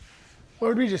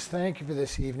Lord, we just thank you for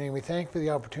this evening. We thank you for the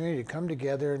opportunity to come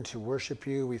together and to worship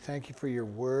you. We thank you for your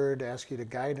word. Ask you to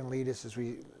guide and lead us as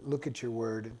we look at your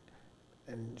word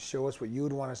and show us what you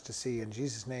would want us to see. In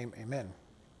Jesus' name, amen.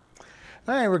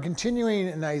 All right, we're continuing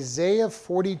in Isaiah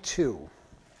 42.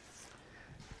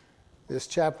 This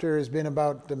chapter has been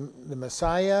about the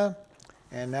Messiah,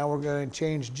 and now we're going to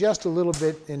change just a little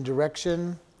bit in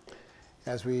direction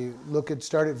as we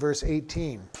start at verse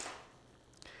 18.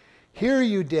 Hear,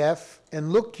 you deaf,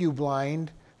 and look, you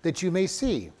blind, that you may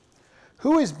see.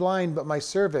 Who is blind but my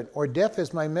servant, or deaf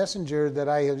as my messenger that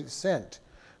I have sent?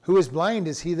 Who is blind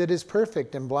is he that is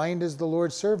perfect, and blind is the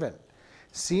Lord's servant.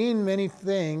 Seeing many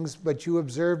things, but you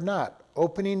observe not.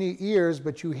 Opening the ears,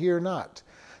 but you hear not.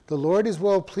 The Lord is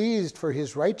well pleased for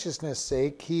his righteousness'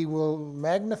 sake. He will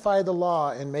magnify the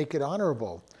law and make it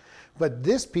honorable. But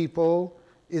this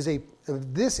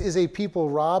is a people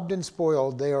robbed and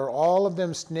spoiled. They are all of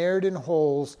them snared in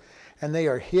holes, and they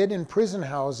are hid in prison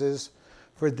houses,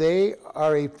 for they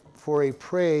are for a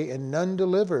prey, and none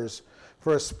delivers,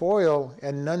 for a spoil,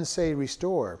 and none say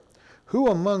restore. Who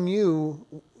among you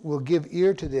will give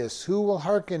ear to this? Who will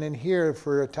hearken and hear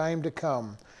for a time to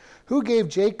come? Who gave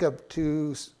Jacob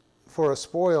for a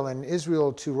spoil and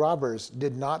Israel to robbers?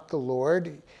 Did not the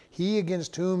Lord, he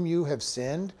against whom you have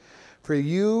sinned? For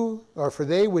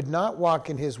they would not walk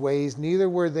in his ways, neither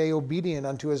were they obedient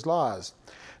unto his laws.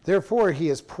 Therefore he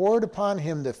has poured upon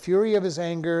him the fury of his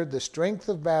anger, the strength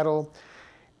of battle,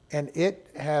 and it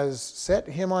has set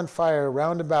him on fire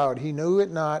round about. He knew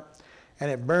it not, and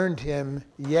it burned him,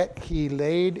 yet he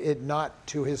laid it not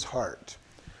to his heart.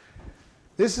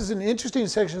 This is an interesting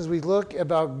section as we look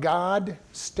about God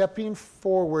stepping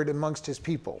forward amongst his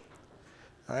people.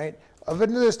 All right. Up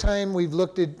until this time, we've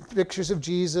looked at pictures of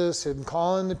Jesus and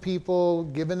calling the people,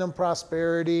 giving them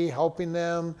prosperity, helping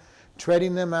them,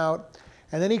 treading them out.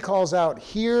 And then he calls out,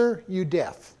 hear, you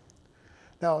deaf.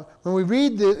 Now, when we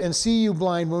read this, and see, you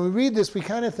blind, when we read this, we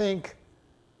kind of think,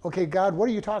 okay, God, what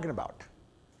are you talking about?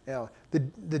 You know,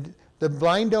 the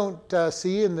blind don't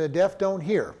see and the deaf don't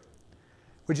hear,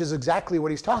 which is exactly what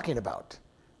he's talking about.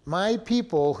 My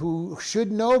people who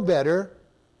should know better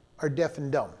are deaf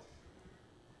and dumb.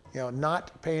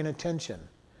 Not paying attention.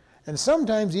 And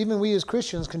sometimes even we as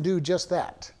Christians can do just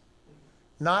that.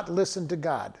 Not listen to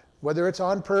God, whether it's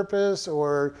on purpose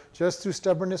or just through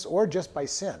stubbornness or just by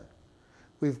sin.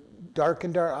 We've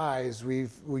darkened our eyes. We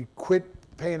quit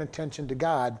paying attention to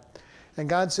God. And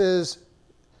God says,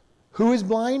 who is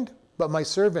blind but my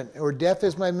servant, or deaf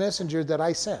is my messenger that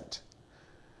I sent?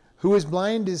 Who is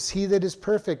blind is he that is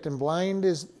perfect, and blind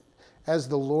is as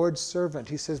the Lord's servant.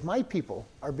 He says, my people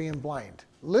are being blind.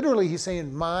 Literally, he's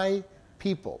saying, my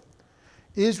people.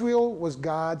 Israel was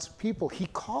God's people. He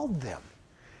called them.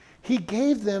 He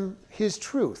gave them his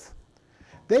truth.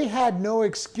 They had no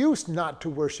excuse not to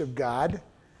worship God,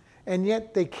 and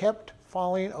yet they kept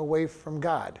falling away from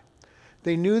God.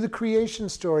 They knew the creation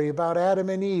story about Adam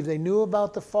and Eve. They knew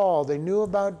about the fall. They knew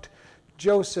about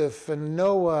Joseph and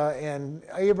Noah and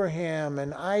Abraham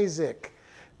and Isaac.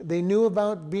 They knew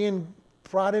about being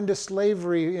brought into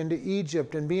slavery into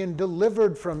Egypt and being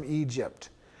delivered from Egypt.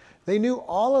 They knew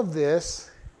all of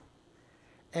this,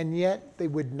 and yet they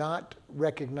would not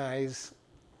recognize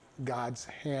God's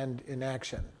hand in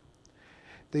action.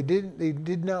 They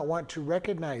did not want to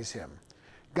recognize him.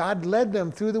 God led them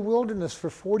through the wilderness for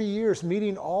 40 years,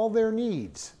 meeting all their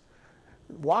needs.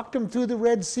 Walked them through the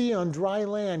Red Sea on dry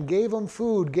land, gave them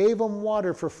food, gave them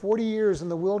water for 40 years in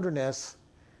the wilderness,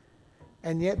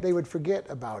 and yet they would forget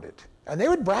about it. And they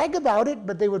would brag about it,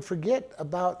 but they would forget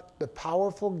about the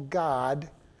powerful God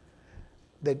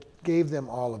that gave them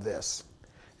all of this.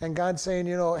 And God's saying,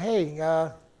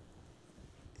 hey,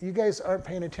 you guys aren't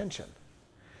paying attention.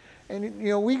 And,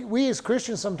 we as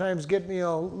Christians sometimes get,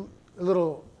 a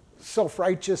little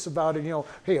self-righteous about it.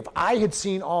 Hey, if I had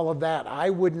seen all of that,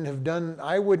 I wouldn't have done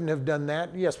that.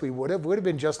 Yes, we would have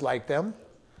been just like them.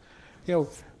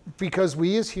 Because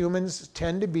we as humans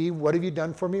tend to be, what have you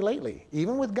done for me lately?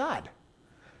 Even with God.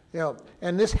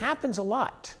 And this happens a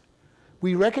lot.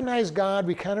 We recognize God,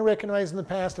 we kind of recognize in the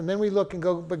past, and then we look and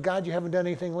go, but God, you haven't done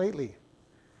anything lately.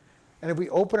 And if we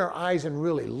open our eyes and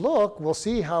really look, we'll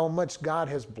see how much God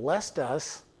has blessed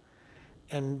us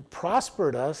and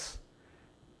prospered us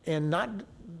and not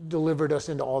delivered us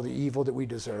into all the evil that we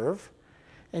deserve.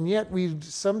 And yet we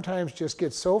sometimes just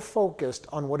get so focused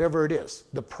on whatever it is,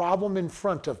 the problem in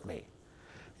front of me.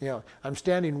 I'm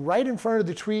standing right in front of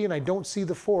the tree and I don't see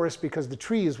the forest because the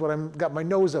tree is what I've got my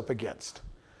nose up against.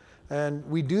 And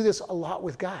we do this a lot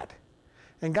with God.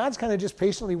 And God's kind of just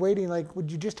patiently waiting, like,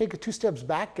 would you just take 2 steps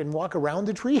back and walk around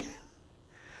the tree?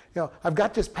 I've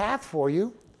got this path for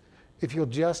you if you'll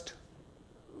just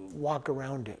walk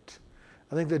around it.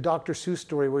 I think the Dr. Seuss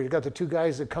story where you got the two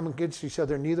guys that come against each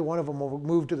other, neither one of them will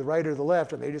move to the right or the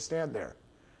left, and they just stand there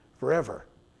forever.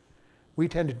 We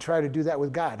tend to try to do that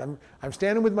with God. I'm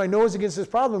standing with my nose against this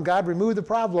problem. God, remove the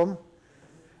problem.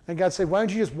 And God said, why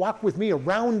don't you just walk with me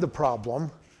around the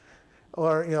problem?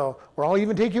 Or I'll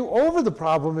even take you over the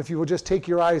problem if you will just take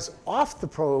your eyes off the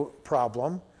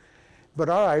problem. But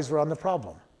our eyes were on the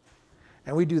problem.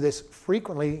 And we do this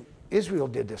frequently. Israel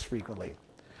did this frequently.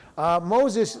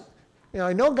 Moses,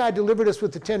 I know God delivered us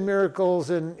with the 10 miracles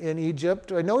in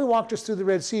Egypt. I know he walked us through the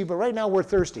Red Sea, but right now we're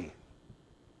thirsty.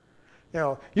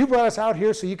 You brought us out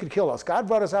here so you could kill us. God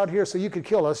brought us out here so you could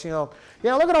kill us. Look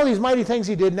at all these mighty things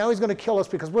he did. Now he's going to kill us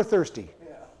because we're thirsty.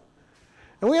 Yeah.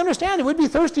 And we understand it. We'd be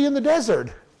thirsty in the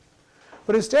desert.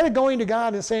 But instead of going to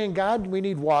God and saying, God, we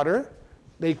need water,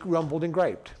 they grumbled and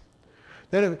griped.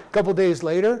 Then a couple days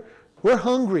later, we're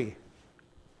hungry.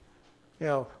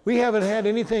 We haven't had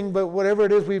anything but whatever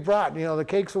it is we brought, the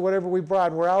cakes or whatever we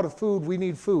brought. We're out of food. We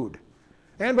need food.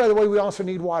 And by the way, we also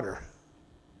need water.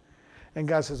 And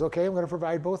God says, okay, I'm going to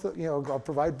provide both, I'll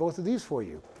provide both of these for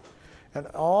you. And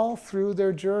all through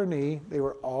their journey, they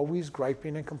were always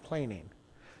griping and complaining.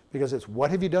 Because it's,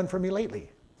 what have you done for me lately?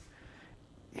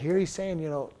 Here he's saying,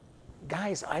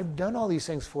 guys, I've done all these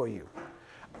things for you.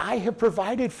 I have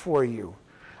provided for you.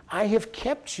 I have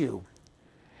kept you.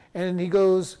 And he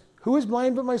goes, who is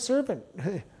blind but my servant?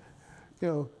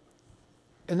 And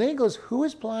then he goes, who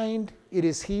is blind? It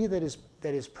is he that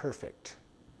is perfect.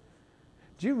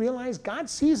 Do you realize God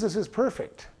sees us as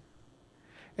perfect?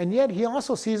 And yet he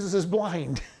also sees us as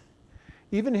blind.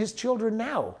 Even his children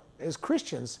now, as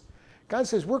Christians, God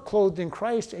says we're clothed in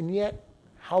Christ, and yet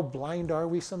how blind are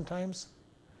we sometimes?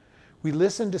 We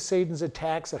listen to Satan's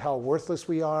attacks at how worthless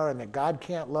we are and that God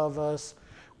can't love us.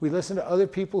 We listen to other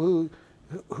people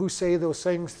who say those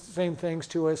same things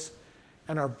to us,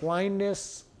 and our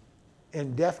blindness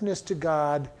and deafness to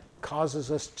God causes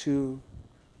us to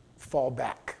fall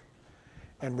back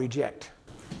and reject.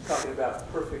 Talking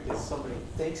about perfect as somebody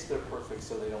thinks they're perfect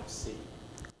so they don't see.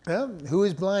 Well, who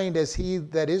is blind as he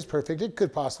that is perfect? It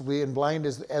could possibly, and blind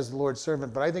as the Lord's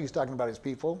servant, but I think he's talking about his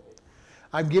people.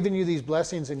 I'm giving you these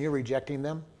blessings and you're rejecting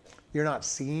them. You're not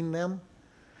seeing them.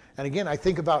 And again, I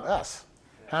think about us.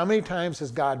 How many times has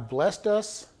God blessed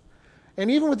us? And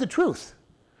even with the truth,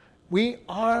 we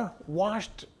are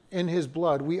washed in his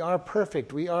blood. We are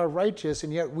perfect. We are righteous,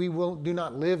 and yet we do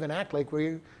not live and act like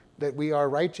that we are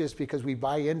righteous because we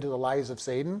buy into the lies of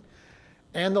Satan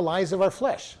and the lies of our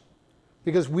flesh.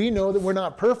 Because we know that we're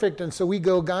not perfect, and so we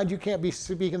go, God, you can't be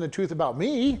speaking the truth about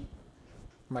me.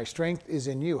 My strength is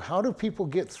in you. How do people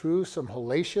get through some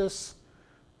hellacious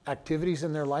activities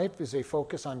in their life? Is they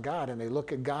focus on God, and they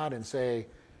look at God and say,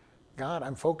 God,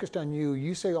 I'm focused on you.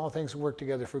 You say all things work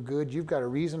together for good. You've got a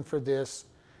reason for this,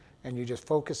 and you just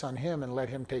focus on him and let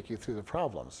him take you through the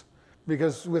problems.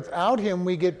 Because without him,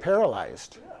 we get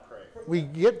paralyzed. We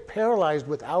get paralyzed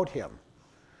without him.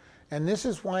 And this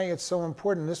is why it's so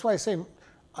important. This is why I say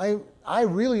I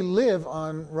really live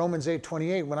on Romans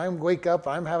 8:28. When I wake up,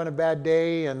 I'm having a bad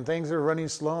day and things are running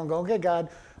slow and go, okay, God,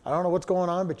 I don't know what's going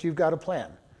on, but you've got a plan.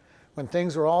 When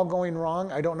things are all going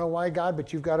wrong, I don't know why, God,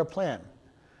 but you've got a plan.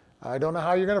 I don't know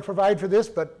how you're going to provide for this,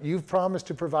 but you've promised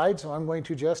to provide, so I'm going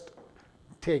to just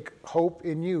take hope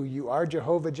in you. You are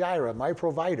Jehovah Jireh, my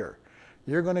provider.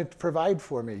 You're going to provide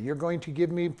for me. You're going to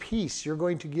give me peace. You're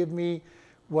going to give me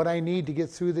what I need to get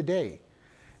through the day.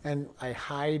 And I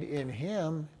hide in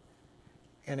him,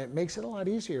 and it makes it a lot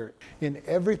easier. In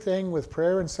everything with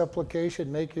prayer and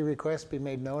supplication, make your requests be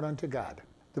made known unto God.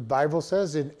 The Bible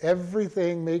says in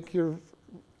everything make your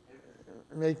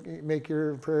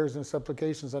prayers and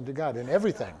supplications unto God, in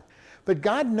everything. But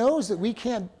God knows that we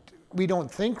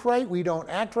don't think right, we don't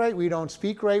act right, we don't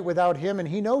speak right without him, and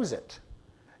he knows it.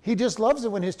 He just loves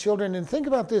it when his children, and think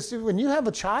about this, when you have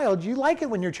a child, you like it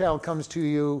when your child comes to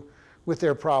you with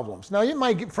their problems. Now,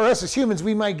 for us as humans,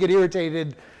 we might get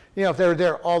irritated, if they're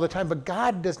there all the time, but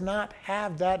God does not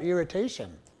have that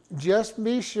irritation. Just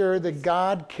be sure that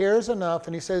God cares enough,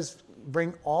 and he says,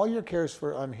 bring all your cares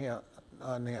on him.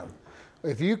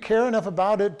 If you care enough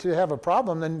about it to have a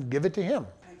problem, then give it to him.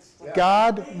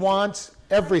 God wants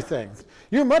everything.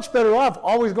 You're much better off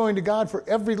always going to God for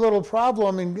every little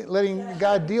problem and letting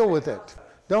God deal with it.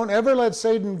 Don't ever let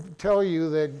Satan tell you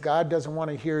that God doesn't want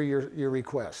to hear your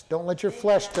request. Don't let your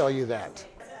flesh tell you that.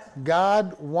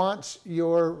 God wants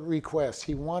your request.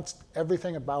 He wants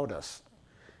everything about us.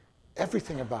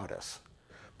 Everything about us.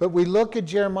 But we look at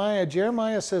Jeremiah.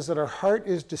 Jeremiah says that our heart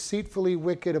is deceitfully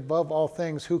wicked above all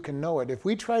things. Who can know it? If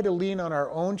we try to lean on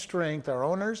our own strength, our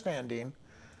own understanding,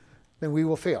 then we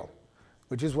will fail.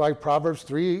 which is why Proverbs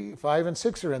 3, 5, and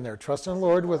 6 are in there. Trust in the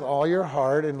Lord with all your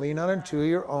heart and lean not unto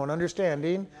your own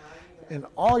understanding. In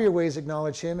all your ways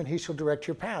acknowledge him and he shall direct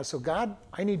your paths. So God,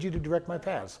 I need you to direct my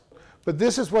paths. But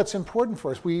this is what's important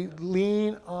for us. We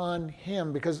lean on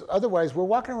him because otherwise we're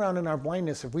walking around in our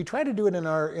blindness. If we try to do it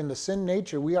in the sin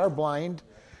nature, we are blind,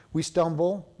 we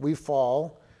stumble, we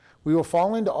fall. We will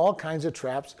fall into all kinds of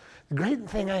traps. The great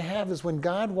thing I have is when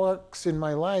God walks in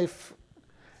my life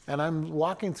and I'm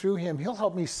walking through him, he'll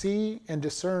help me see and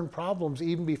discern problems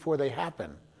even before they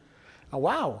happen. Oh,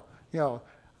 wow,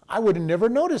 I would have never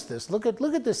noticed this. Look at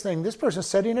this thing. This person's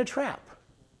setting a trap.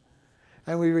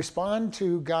 And we respond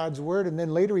to God's word, and then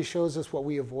later he shows us what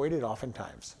we avoided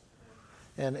oftentimes.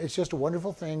 And it's just a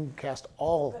wonderful thing, cast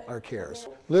all our cares.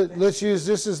 Let's use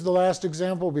this as the last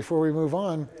example before we move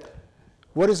on.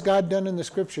 What has God done in the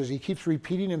scriptures? He keeps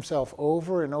repeating himself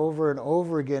over and over and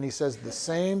over again. He says the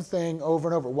same thing over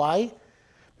and over. Why?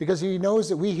 Because he knows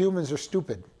that we humans are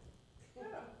stupid.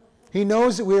 He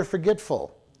knows that we are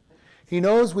forgetful. He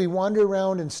knows we wander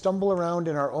around and stumble around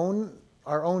in our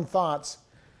own thoughts.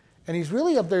 And he's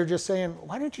really up there just saying,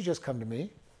 why don't you just come to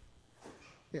me?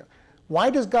 Yeah. Why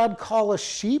does God call us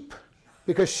sheep?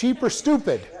 Because sheep are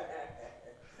stupid.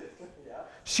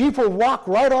 Sheep will walk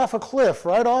right off a cliff,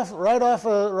 right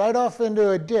off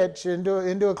into a ditch,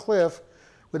 into a cliff,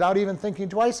 without even thinking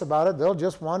twice about it. They'll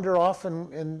just wander off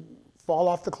and fall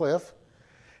off the cliff.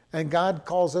 And God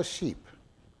calls us sheep.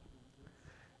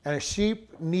 And a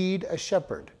sheep need a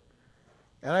shepherd.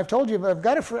 And I've told you,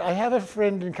 I have a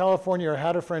friend in California, or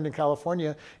had a friend in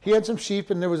California. He had some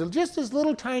sheep, and there was just this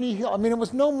little tiny hill. I mean, it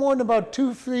was no more than about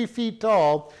 2-3 feet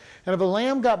tall. And if a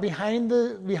lamb got behind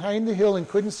the hill and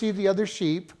couldn't see the other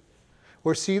sheep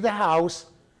or see the house,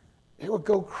 it would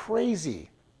go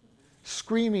crazy,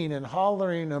 screaming and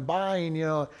hollering and buying,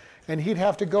 and he'd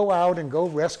have to go out and go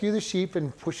rescue the sheep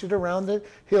and push it around the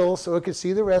hill so it could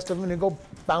see the rest of them and go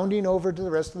bounding over to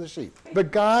the rest of the sheep.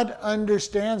 But God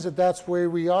understands that that's where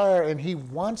we are, and he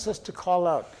wants us to call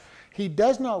out. He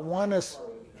does not want us.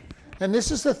 And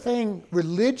this is the thing,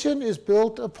 religion is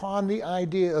built upon the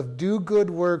idea of do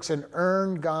good works and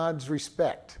earn God's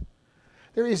respect.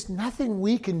 There is nothing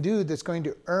we can do that's going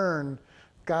to earn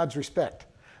God's respect.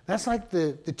 That's like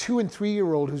the 2 and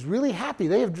 3-year-old who's really happy.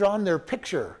 They have drawn their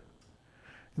picture.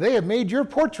 They have made your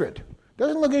portrait.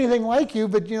 Doesn't look anything like you,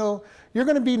 but you're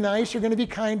going to be nice, you're going to be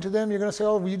kind to them, you're going to say,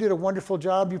 oh, you did a wonderful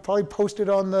job. You probably posted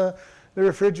on the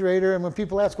refrigerator, and when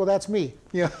people ask, well, that's me.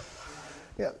 Yeah.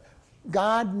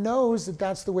 God knows that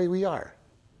that's the way we are.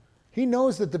 He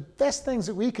knows that the best things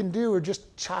that we can do are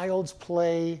just child's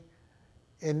play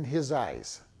in his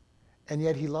eyes. And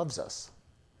yet he loves us.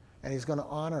 And he's going to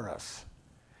honor us.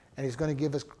 And he's going to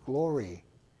give us glory.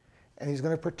 And he's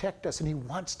going to protect us. And he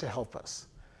wants to help us.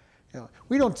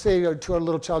 We don't say to our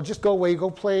little child, just go away,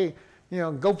 go play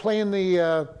in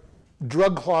the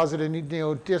drug closet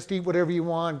and just eat whatever you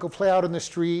want. Go play out in the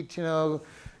street, go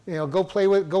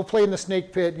play in the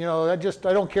snake pit.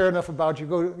 I don't care enough about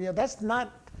you. That's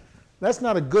not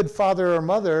a good father or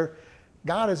mother.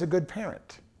 God is a good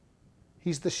parent.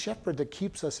 He's the shepherd that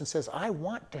keeps us and says, I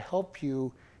want to help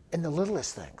you in the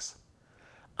littlest things.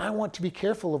 I want to be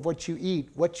careful of what you eat,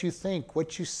 what you think,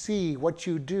 what you see, what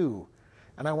you do,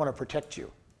 and I want to protect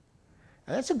you.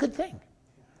 And that's a good thing.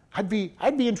 I'd be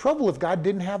in trouble if God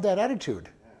didn't have that attitude.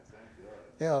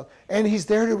 And he's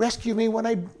there to rescue me when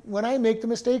I make the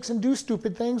mistakes and do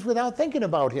stupid things without thinking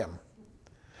about him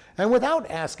and without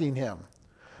asking him.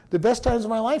 The best times of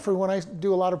my life are when I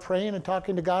do a lot of praying and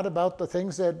talking to God about the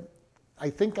things that I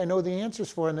think I know the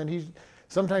answers for, and then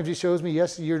sometimes he shows me,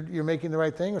 yes, you're making the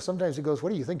right thing, or sometimes he goes,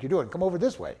 what do you think you're doing? Come over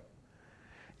this way.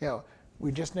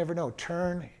 We just never know.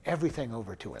 Turn everything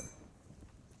over to him.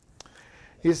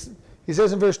 He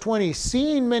says in verse 20,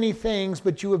 seeing many things,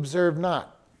 but you observe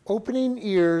not. Opening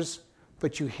ears,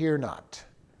 but you hear not.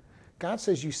 God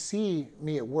says you see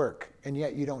me at work, and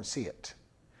yet you don't see it.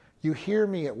 You hear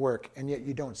me at work, and yet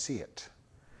you don't see it.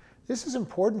 This is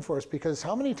important for us because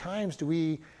how many times do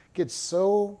we get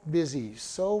so busy,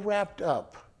 so wrapped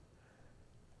up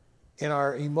in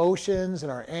our emotions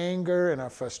and our anger and our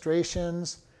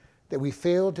frustrations that we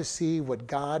fail to see what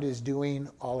God is doing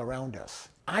all around us.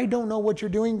 I don't know what you're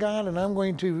doing, God, and I'm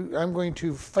going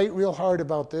to fight real hard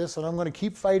about this, and I'm going to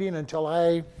keep fighting until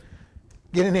I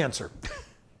get an answer.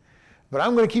 But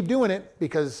I'm going to keep doing it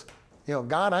because,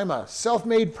 God, I'm a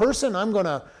self-made person. I'm going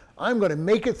to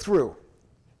make it through.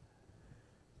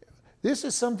 This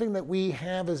is something that we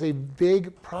have as a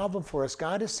big problem for us.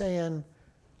 God is saying,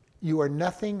 you are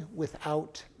nothing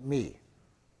without me.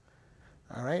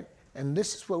 All right? And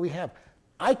this is what we have.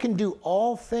 I can do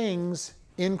all things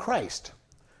in Christ.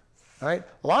 All right?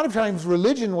 A lot of times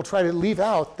religion will try to leave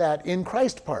out that in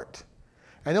Christ part.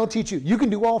 And they'll teach you, you can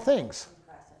do all things.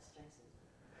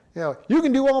 You know, you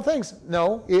can do all things.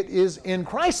 No, it is in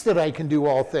Christ that I can do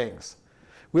all things.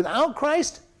 Without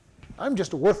Christ, I'm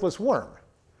just a worthless worm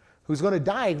who's going to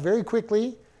die very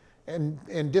quickly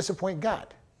and disappoint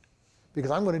God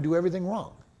because I'm going to do everything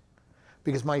wrong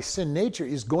because my sin nature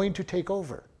is going to take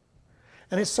over.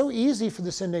 And it's so easy for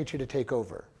the sin nature to take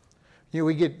over. You know,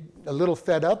 we get a little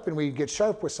fed up and we get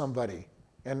sharp with somebody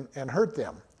and hurt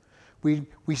them.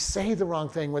 We say the wrong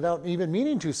thing without even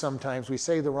meaning to sometimes. We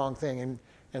say the wrong thing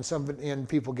and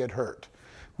people get hurt.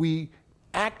 We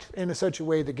act in such a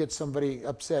way that gets somebody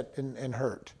upset and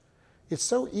hurt. It's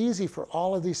so easy for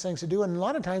all of these things to do, and a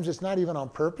lot of times it's not even on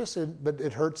purpose, but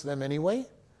it hurts them anyway.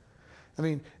 I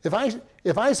mean, if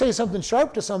I say something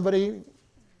sharp to somebody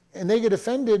and they get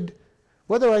offended,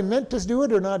 whether I meant to do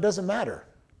it or not doesn't matter.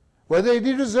 Whether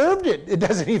they deserved it, it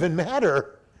doesn't even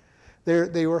matter.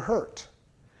 They were hurt.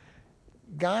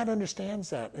 God understands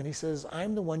that, and he says,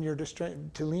 I'm the one you're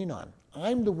to lean on.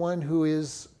 I'm the one who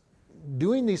is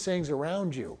doing these things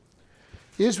around you.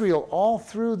 Israel, all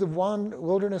through the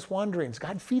wilderness wanderings,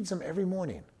 God feeds them every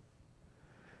morning.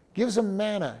 Gives them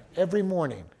manna every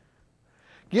morning.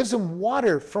 Gives them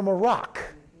water from a rock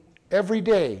every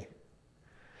day.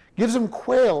 Gives them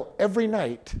quail every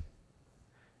night.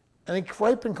 And they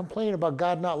gripe and complain about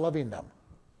God not loving them.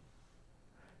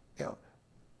 You know,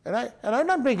 and I'm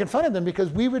not making fun of them because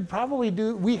we would probably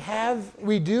do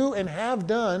and have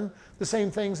done the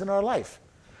same things in our life.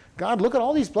 God, look at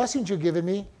all these blessings you've given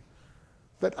me,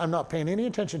 but I'm not paying any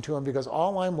attention to them because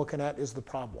all I'm looking at is the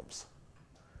problems.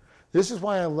 This is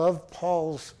why I love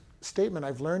Paul's statement,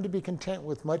 I've learned to be content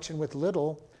with much and with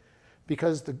little,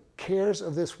 because the cares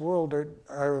of this world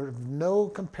are of no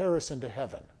comparison to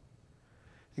heaven.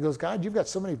 He goes, God, you've got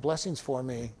so many blessings for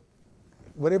me,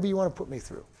 whatever you want to put me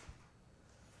through.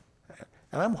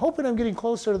 And I'm hoping I'm getting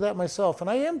closer to that myself, and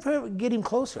I am getting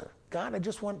closer. God, I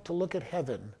just want to look at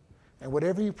heaven and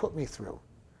whatever you put me through.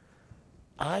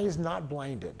 Eyes not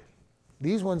blinded.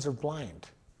 These ones are blind.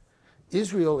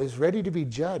 Israel is ready to be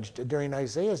judged. During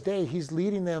Isaiah's day, he's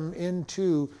leading them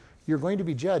into, you're going to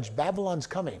be judged. Babylon's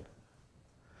coming.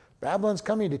 Babylon's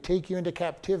coming to take you into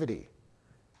captivity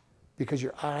because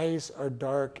your eyes are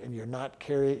dark and you're not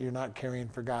caring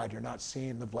for God. You're not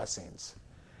seeing the blessings.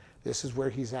 This is where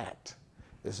he's at.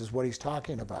 This is what he's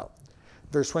talking about.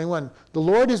 Verse 21, the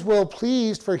Lord is well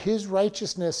pleased for his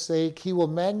righteousness' sake. He will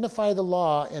magnify the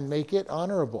law and make it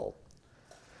honorable.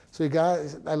 So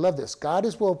I love this. God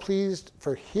is well pleased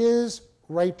for his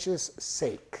righteous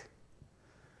sake.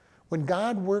 When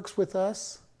God works with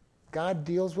us, God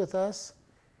deals with us,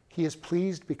 he is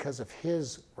pleased because of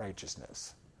his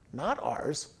righteousness, not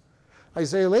ours.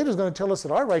 Isaiah later is going to tell us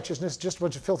that our righteousness is just a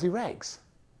bunch of filthy rags.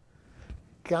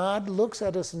 God looks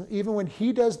at us, and even when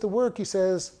he does the work, he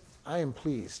says, I am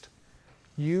pleased.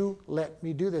 You let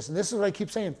me do this. And this is what I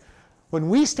keep saying. When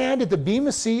we stand at the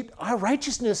bema seat, our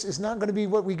righteousness is not going to be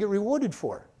what we get rewarded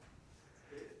for.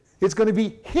 It's going to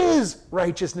be his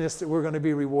righteousness that we're going to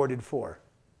be rewarded for.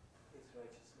 His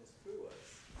righteousness through us.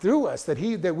 Through us,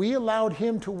 that we allowed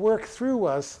him to work through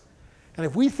us. And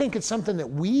if we think it's something that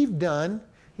we've done,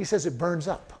 he says it burns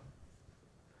up.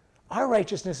 Our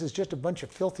righteousness is just a bunch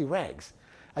of filthy rags.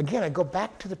 Again, I go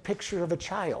back to the picture of a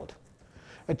child.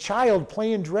 A child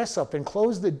playing dress up in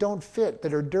clothes that don't fit,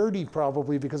 that are dirty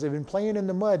probably because they've been playing in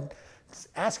the mud,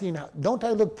 asking, don't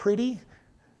I look pretty?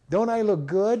 Don't I look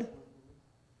good?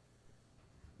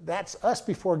 That's us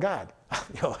before God.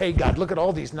 Hey God, look at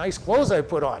all these nice clothes I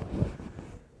put on.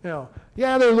 Yeah,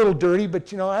 they're a little dirty,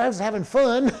 but I was having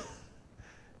fun.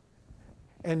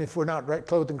 And if we're not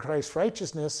clothed in Christ's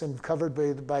righteousness and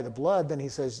covered by the blood, then he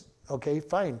says, okay,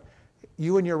 fine.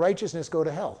 You and your righteousness go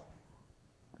to hell.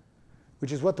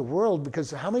 Which is what the world,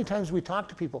 because how many times we talk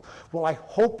to people, well, I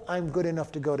hope I'm good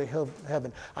enough to go to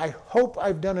heaven. I hope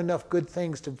I've done enough good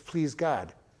things to please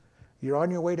God. You're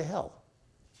on your way to hell.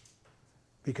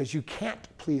 Because you can't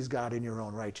please God in your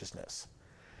own righteousness.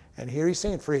 And here he's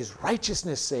saying, for his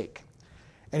righteousness' sake,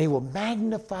 and he will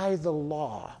magnify the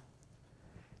law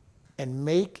and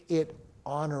make it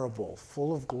honorable,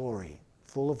 full of glory,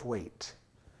 full of weight.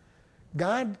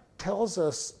 God tells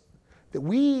us that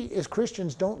we as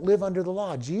Christians don't live under the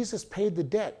law. Jesus paid the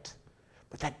debt,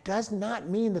 but that does not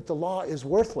mean that the law is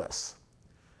worthless.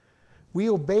 We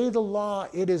obey the law.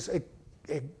 It is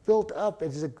built up.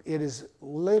 It is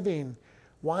living.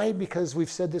 Why? Because we've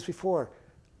said this before.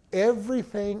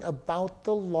 Everything about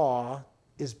the law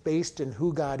is based in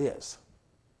who God is.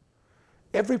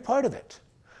 Every part of it.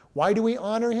 Why do we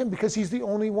honor him? Because he's the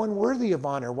only one worthy of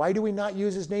honor. Why do we not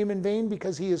use his name in vain?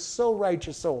 Because he is so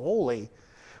righteous, so holy.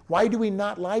 Why do we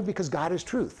not lie? Because God is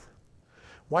truth.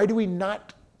 Why do we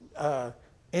not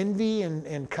envy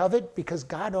and covet? Because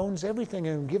God owns everything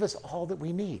and will give us all that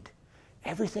we need.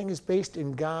 Everything is based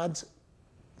in God's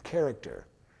character.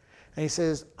 And he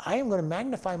says, I am going to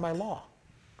magnify my law.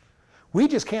 We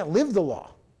just can't live the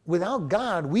law. Without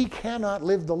God, we cannot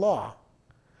live the law.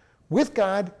 With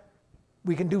God,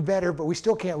 we can do better, but we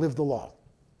still can't live the law.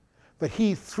 But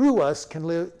he, through us, can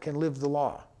live the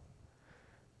law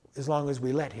as long as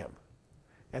we let him.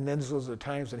 And then those are the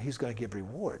times when he's going to give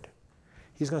reward.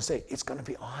 He's going to say, it's going to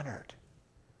be honored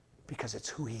because it's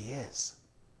who he is.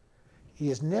 He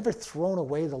has never thrown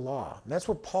away the law. And that's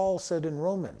what Paul said in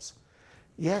Romans.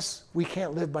 Yes, we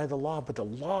can't live by the law, but the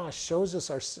law shows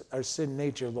us our sin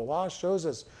nature. The law shows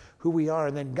us who we are.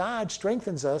 And then God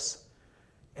strengthens us,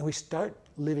 and we start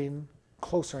living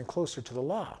closer and closer to the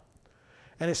law.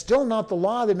 And it's still not the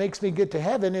law that makes me get to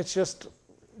heaven. It's just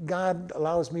God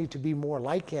allows me to be more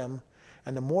like him.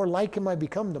 And the more like him I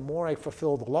become, the more I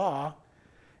fulfill the law.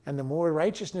 And the more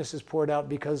righteousness is poured out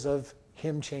because of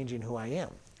him changing who I am.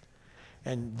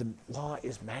 And the law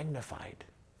is magnified.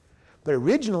 But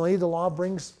originally, the law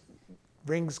brings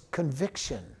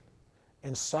conviction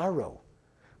and sorrow.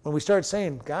 When we start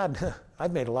saying, God,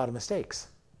 I've made a lot of mistakes.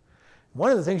 One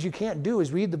of the things you can't do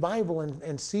is read the Bible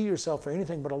and see yourself for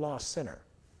anything but a lost sinner.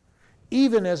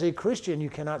 Even as a Christian, you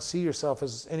cannot see yourself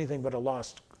as anything but a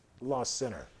lost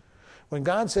sinner. When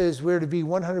God says we're to be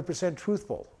 100%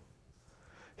 truthful,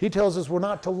 he tells us we're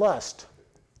not to lust.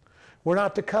 We're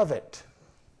not to covet.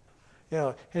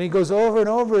 And he goes over and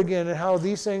over again at how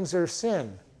these things are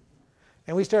sin.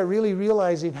 And we start really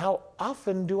realizing, how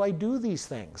often do I do these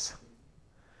things?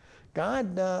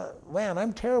 God, man,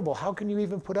 I'm terrible. How can you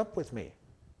even put up with me?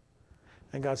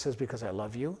 And God says, because I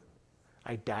love you.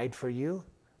 I died for you.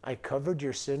 I covered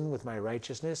your sin with my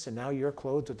righteousness, and now you're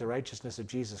clothed with the righteousness of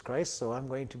Jesus Christ, so I'm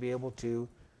going to be able to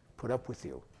put up with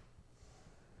you.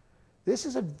 This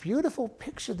is a beautiful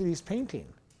picture that he's painting.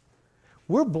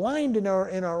 We're blind in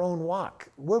our own walk.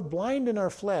 We're blind in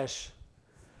our flesh.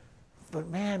 But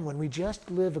man, when we just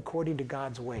live according to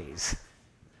God's ways,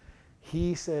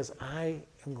 he says, I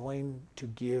am going to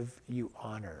give you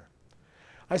honor.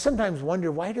 I sometimes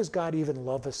wonder, why does God even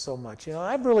love us so much?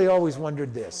 I've really always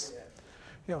wondered this.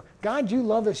 God, you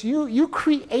love us. You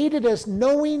created us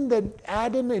knowing that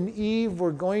Adam and Eve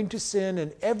were going to sin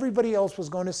and everybody else was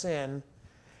going to sin,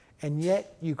 and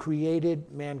yet you created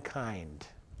mankind.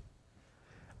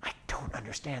 I don't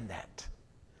understand that.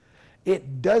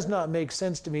 It does not make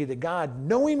sense to me that God,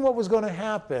 knowing what was going to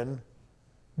happen,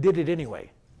 did it anyway.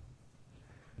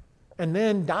 And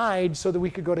then died so that we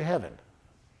could go to heaven.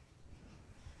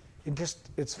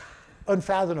 It's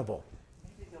unfathomable.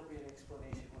 Maybe there'll be an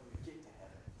explanation when we get to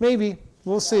heaven. Maybe.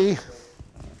 We'll see.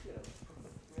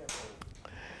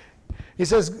 He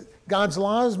says, God's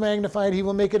law is magnified, he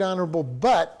will make it honorable,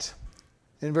 but,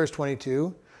 in verse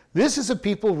 22, this is a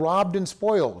people robbed and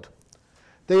spoiled.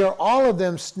 They are all of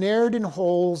them snared in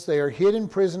holes. They are hid in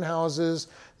prison houses.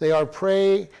 They are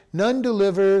prey. None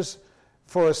delivers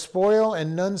for a spoil,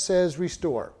 and none says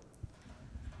restore.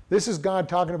 This is God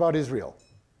talking about Israel.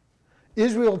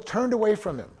 Israel turned away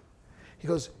from him. He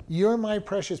goes, you're my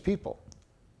precious people.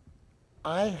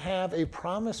 I have a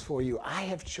promise for you. I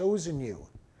have chosen you.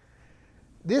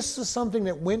 This is something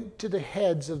that went to the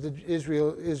heads of the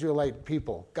Israelite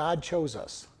people. God chose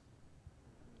us.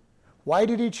 Why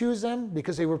did he choose them?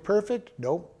 Because they were perfect?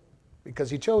 Nope. Because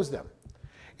he chose them.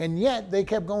 And yet they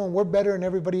kept going, we're better than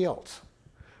everybody else.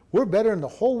 We're better than the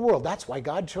whole world. That's why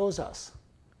God chose us.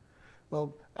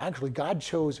 Well, actually, God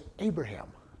chose Abraham.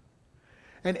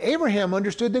 And Abraham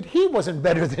understood that he wasn't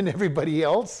better than everybody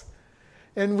else.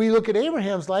 And we look at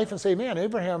Abraham's life and say, man,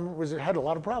 Abraham had a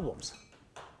lot of problems.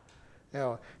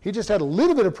 He just had a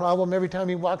little bit of problem every time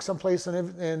he walked someplace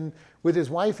and with his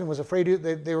wife and was afraid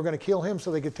that they were going to kill him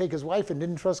so they could take his wife, and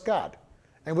didn't trust God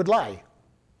and would lie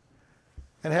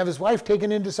and have his wife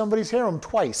taken into somebody's harem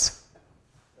twice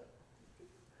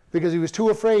because he was too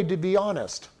afraid to be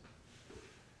honest.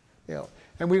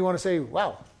 And we want to say,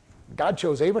 wow, God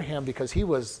chose Abraham because he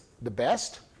was the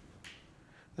best.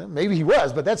 Maybe he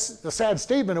was, but that's the sad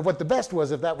statement of what the best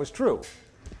was if that was true.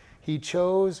 He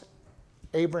chose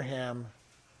Abraham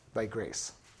by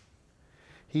grace.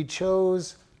 He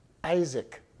chose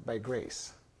Isaac by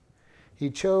grace. He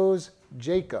chose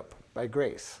Jacob by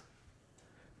grace.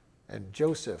 And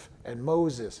Joseph and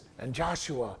Moses and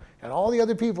Joshua and all the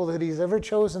other people that he's ever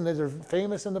chosen that are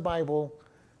famous in the Bible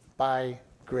by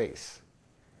grace.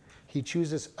 He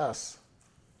chooses us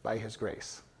by his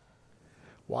grace.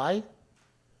 Why?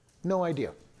 No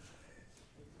idea.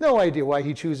 No idea why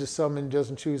he chooses some and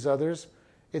doesn't choose others.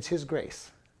 It's his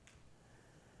grace.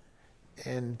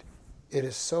 And it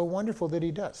is so wonderful that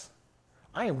he does.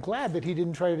 I am glad that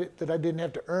that I didn't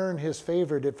have to earn his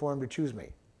favor for him to choose me.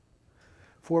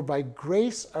 For by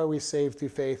grace are we saved through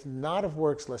faith, not of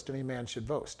works, lest any man should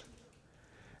boast.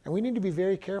 And we need to be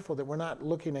very careful that we're not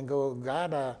looking and go,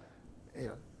 God,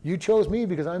 you chose me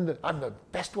because I'm the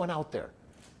best one out there.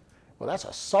 Well, that's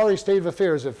a sorry state of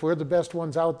affairs. If we're the best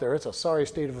ones out there, it's a sorry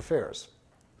state of affairs.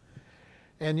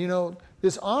 And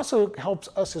this also helps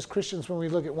us as Christians when we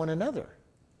look at one another.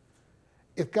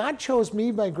 If God chose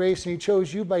me by grace and he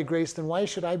chose you by grace, then why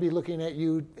should I be looking at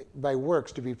you by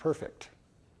works to be perfect?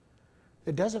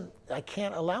 I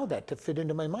can't allow that to fit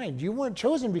into my mind. You weren't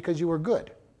chosen because you were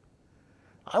good.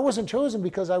 I wasn't chosen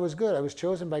because I was good. I was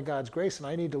chosen by God's grace, and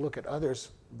I need to look at others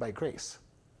by grace.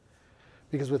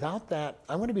 Because without that,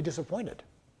 I'm going to be disappointed.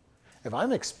 If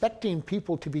I'm expecting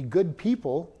people to be good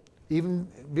people, even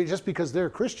just because they're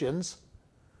Christians,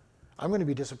 I'm going to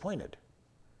be disappointed.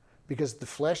 Because the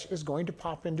flesh is going to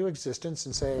pop into existence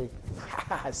and say,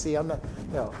 see, I'm not,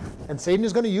 and Satan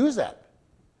is going to use that.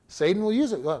 Satan will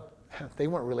use it. Well, they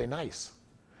weren't really nice.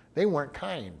 They weren't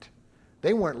kind.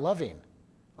 They weren't loving.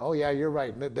 Oh yeah, you're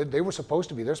right. They were supposed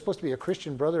to be. They're supposed to be a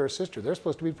Christian brother or sister. They're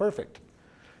supposed to be perfect.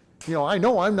 I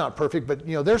know I'm not perfect, but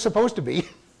they're supposed to be.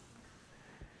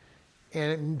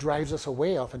 And it drives us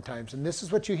away oftentimes. And this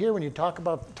is what you hear when you talk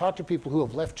to people who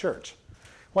have left church.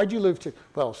 Why'd you leave church?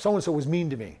 Well, so-and-so was mean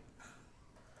to me.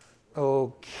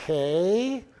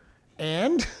 Okay.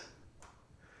 And?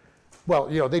 Well,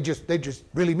 they just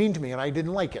really mean to me and I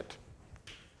didn't like it.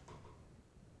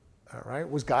 All right.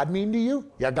 Was God mean to you?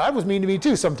 Yeah, God was mean to me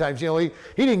too sometimes. He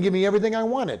didn't give me everything I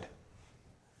wanted.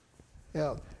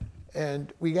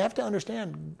 And we have to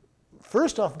understand,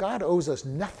 first off, God owes us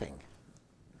nothing.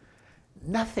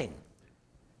 Nothing.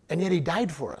 And yet he died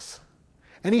for us.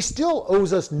 And he still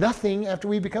owes us nothing after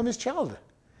we become his child.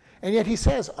 And yet he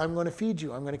says, I'm going to feed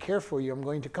you. I'm going to care for you. I'm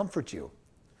going to comfort you.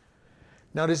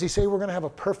 Now, does he say we're going to have a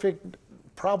perfect,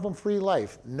 problem-free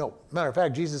life? No. Matter of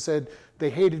fact, Jesus said, they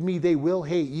hated me, they will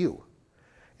hate you.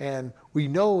 And we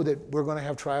know that we're going to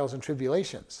have trials and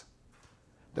tribulations.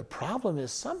 The problem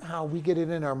is somehow we get it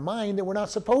in our mind that we're not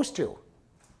supposed to.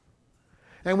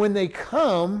 And when they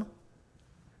come,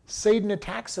 Satan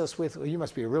attacks us with, well, you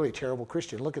must be a really terrible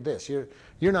Christian. Look at this. You're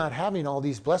not having all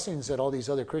these blessings that all these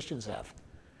other Christians have.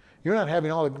 You're not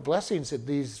having all the blessings that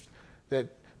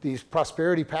these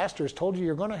prosperity pastors told you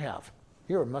you're going to have.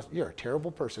 You're a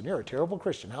terrible person. You're a terrible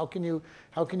Christian. How can you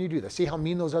do that? See how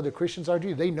mean those other Christians are to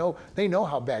you? They know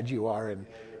how bad you are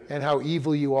and how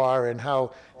evil you are and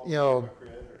how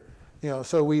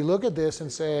so we look at this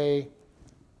and say,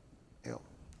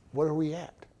 what are we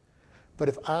at? But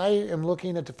if I am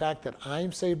looking at the fact that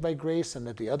I'm saved by grace and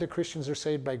that the other Christians are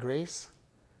saved by grace,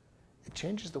 it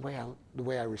changes the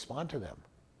way I respond to them.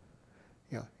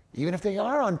 Even if they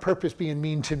are on purpose being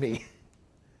mean to me,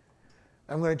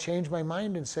 I'm going to change my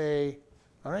mind and say,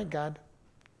 all right, God,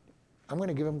 I'm going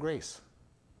to give them grace.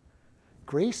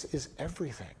 Grace is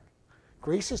everything.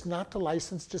 Grace is not the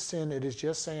license to sin. It is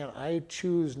just saying, I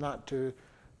choose not to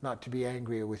be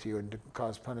angry with you and to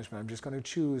cause punishment. I'm just going to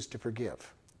choose to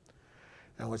forgive.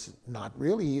 Now, it's not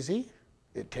real easy.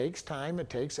 It takes time. It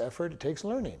takes effort. It takes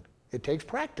learning. It takes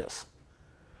practice.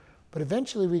 But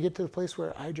eventually we get to the place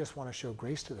where I just want to show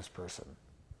grace to this person.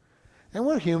 And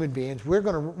we're human beings. We're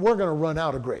going to run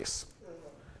out of grace.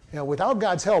 Without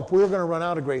God's help, we're going to run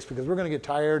out of grace because we're going to get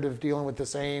tired of dealing with the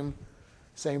same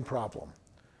problem.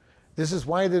 This is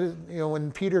why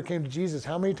when Peter came to Jesus,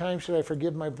 how many times should I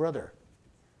forgive my brother?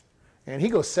 And he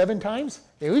goes 7 times?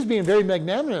 He was being very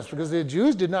magnanimous because the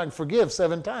Jews did not forgive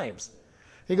 7 times.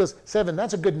 He goes, 7,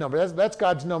 that's a good number. That's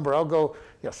God's number. I'll go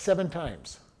 7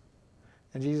 times.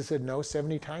 And Jesus said, no,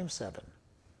 70 times 7.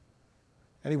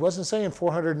 And he wasn't saying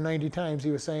 490 times.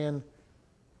 He was saying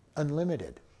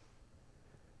unlimited.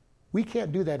 We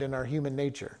can't do that in our human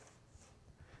nature.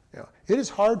 It is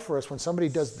hard for us when somebody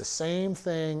does the same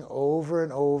thing over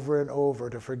and over and over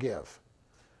to forgive.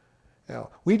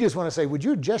 We just want to say, would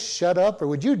you just shut up or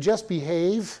would you just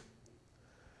behave?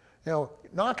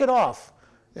 Knock it off.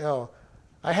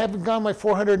 I haven't gone my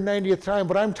 490th time,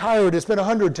 but I'm tired. It's been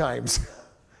 100 times.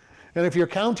 And if you're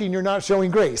counting, you're not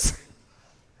showing grace.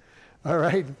 All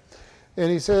right?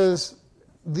 And he says,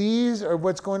 these are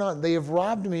what's going on. They have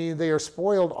robbed me. They are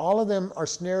spoiled. All of them are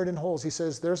snared in holes. He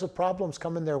says, there's a problems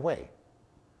coming their way.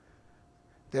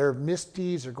 Their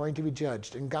misdeeds are going to be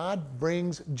judged. And God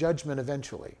brings judgment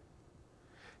eventually.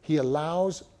 He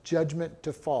allows judgment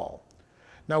to fall.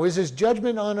 Now, is his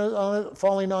judgment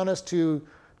falling on us to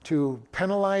to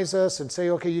penalize us and say,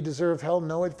 okay, you deserve hell.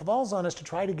 No, it falls on us to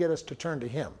try to get us to turn to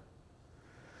him.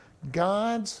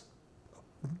 God's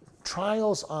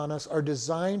trials on us are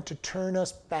designed to turn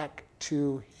us back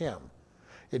to him.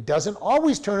 It doesn't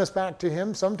always turn us back to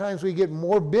him. Sometimes we get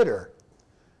more bitter.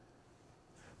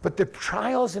 But the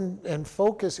trials and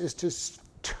focus is to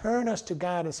turn us to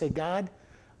God and say, God,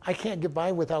 I can't get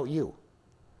by without you.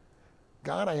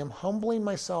 God, I am humbling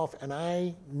myself and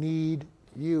I need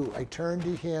you. I turn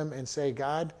to him and say,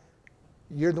 God,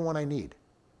 you're the one I need.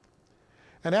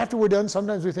 And after we're done,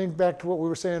 sometimes we think back to what we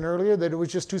were saying earlier, that it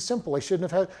was just too simple. I should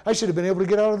have been able to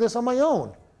get out of this on my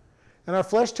own. And our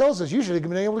flesh tells us, you should have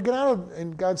been able to get out of it.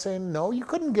 And God's saying, no, you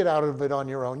couldn't get out of it on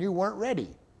your own. You weren't ready.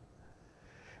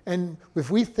 And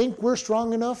if we think we're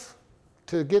strong enough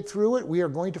to get through it, we are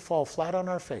going to fall flat on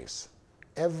our face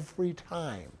every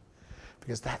time,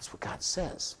 because that's what God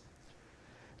says.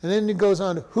 And then it goes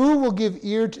on, who will give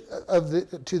ear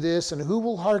to this, and who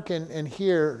will hearken and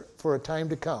hear for a time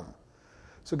to come?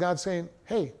 So God's saying,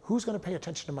 hey, who's going to pay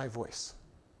attention to my voice?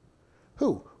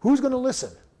 Who's going to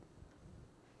listen?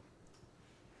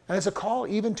 And it's a call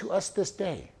even to us this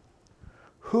day.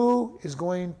 Who is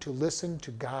going to listen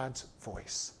to God's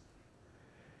voice?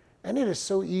 And it is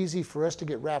so easy for us to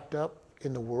get wrapped up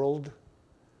in the world.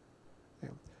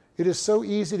 It is so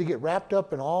easy to get wrapped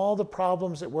up in all the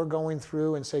problems that we're going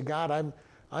through and say, God,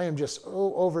 I am just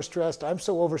so overstressed. I'm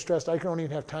so overstressed, I don't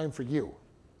even have time for you.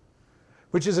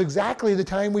 Which is exactly the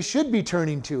time we should be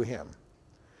turning to him.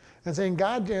 And saying,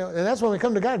 God, and that's when we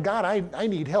come to God, God, I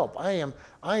need help. I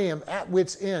am at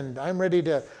wit's end. I am ready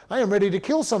to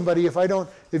kill somebody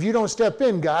if you don't step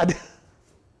in, God.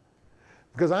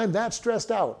 Because I'm that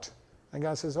stressed out. And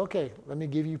God says, okay, let me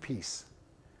give you peace.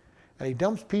 And he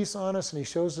dumps peace on us and he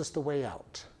shows us the way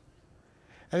out.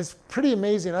 And it's pretty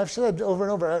amazing. I've said over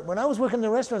and over, when I was working in the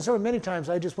restaurant, so many times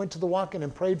I just went to the walk-in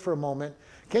and prayed for a moment,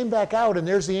 came back out, and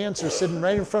there's the answer sitting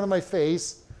right in front of my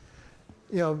face,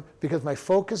 because my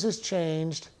focus has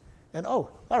changed. And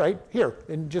all right, here,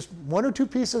 in just one or two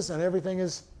pieces, and everything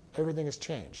is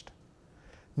changed.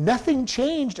 Nothing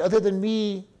changed other than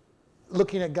me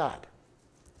looking at God.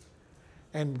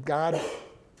 And God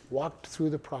walked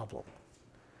through the problem.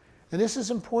 And this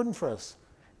is important for us.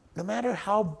 No matter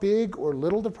how big or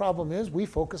little the problem is, we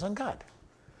focus on God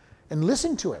and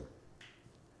listen to him.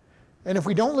 And if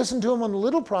we don't listen to him on the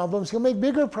little problems, he'll make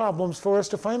bigger problems for us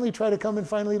to finally try to come and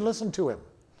finally listen to him.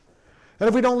 And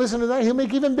if we don't listen to that, he'll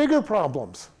make even bigger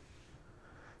problems.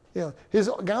 His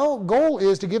goal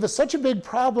is to give us such a big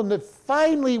problem that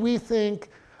finally we think,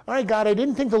 all right, God, I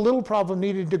didn't think the little problem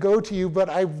needed to go to you, but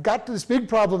I've got this big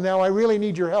problem now. I really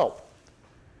need your help.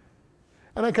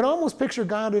 And I can almost picture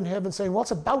God in heaven saying, well,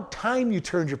 it's about time you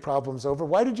turned your problems over.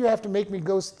 Why did you have to make me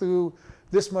go through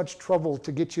this much trouble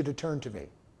to get you to turn to me?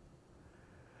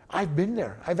 I've been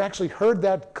there. I've actually heard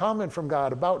that comment from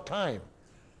God, about time.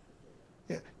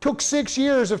 It took 6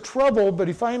 years of trouble, but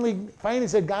he finally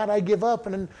said, God, I give up.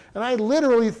 And I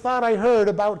literally thought I heard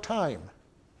about time.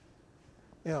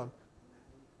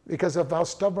 Because of how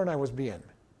stubborn I was being.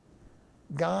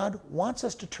 God wants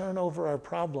us to turn over our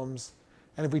problems.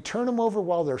 And if we turn them over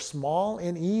while they're small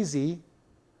and easy,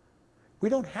 we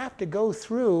don't have to go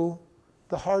through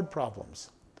the hard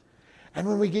problems. And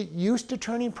when we get used to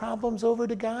turning problems over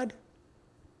to God,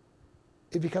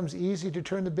 it becomes easy to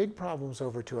turn the big problems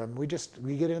over to him. We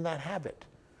get in that habit.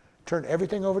 Turn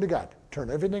everything over to God. Turn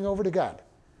everything over to God.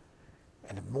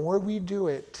 And the more we do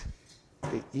it,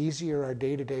 the easier our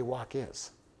day-to-day walk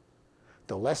is.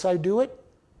 The less I do it,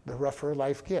 the rougher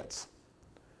life gets.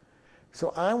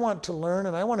 So I want to learn,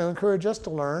 and I want to encourage us to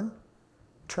learn,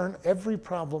 turn every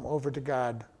problem over to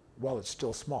God while it's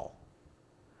still small.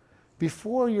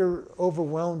 Before you're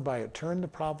overwhelmed by it, turn the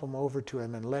problem over to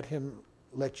him and let him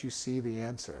let you see the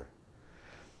answer.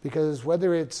 Because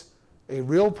whether it's a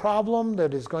real problem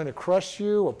that is going to crush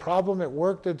you, a problem at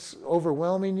work that's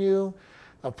overwhelming you,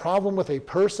 a problem with a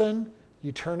person,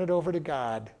 you turn it over to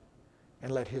God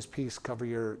and let his peace cover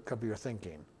your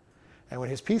thinking. And when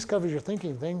his peace covers your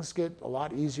thinking, things get a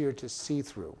lot easier to see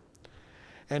through.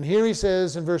 And here he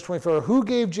says in verse 24, who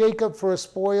gave Jacob for a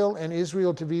spoil and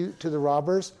Israel to the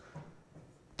robbers?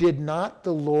 Did not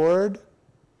the Lord,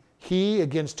 he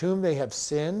against whom they have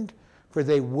sinned? For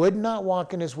they would not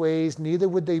walk in his ways, neither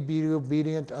would they be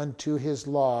obedient unto his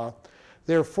law.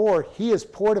 Therefore he has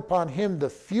poured upon him the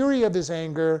fury of his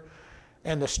anger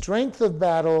and the strength of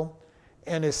battle,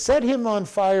 and has set him on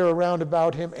fire around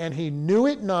about him, and he knew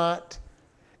it not.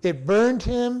 It burned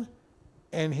him,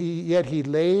 and yet he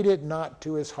laid it not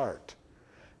to his heart.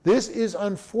 This is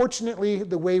unfortunately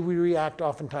the way we react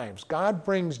oftentimes. God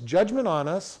brings judgment on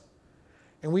us,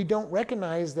 and we don't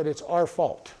recognize that it's our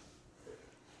fault.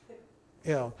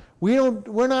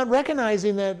 We're not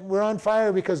recognizing that we're on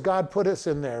fire because God put us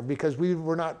in there, because we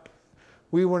were not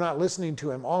listening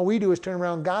to him. All we do is turn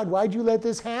around, God, why'd you let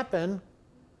this happen?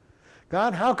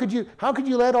 God, how could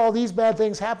you let all these bad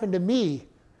things happen to me?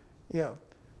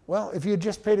 Well, if you had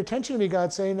just paid attention to me,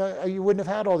 God's saying, you wouldn't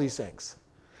have had all these things.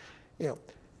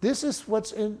 This is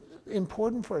what's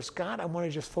important for us. God, I want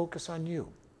to just focus on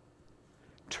you.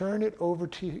 Turn it over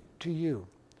to you.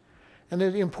 And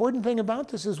the important thing about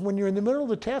this is when you're in the middle of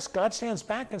the test, God stands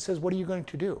back and says, what are you going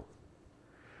to do?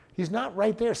 He's not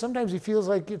right there. Sometimes he feels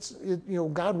like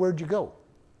God, where'd you go?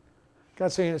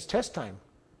 God's saying, it's test time.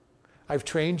 I've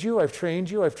trained you.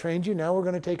 Now we're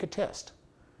going to take a test.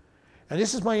 And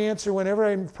this is my answer whenever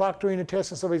I'm proctoring a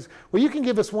test and somebody's, well, you can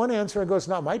give us one answer. I go, it's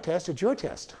not my test, it's your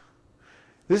test.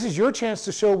 This is your chance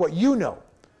to show what you know.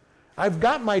 I've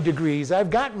got my degrees. I've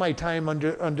got my time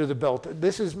under the belt.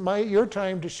 This is your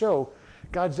time to show.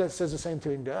 God says the same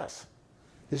thing to us.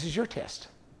 This is your test.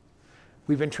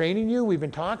 We've been training you. We've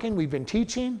been talking. We've been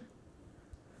teaching.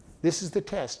 This is the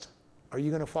test. Are you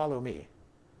going to follow me?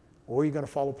 Or are you going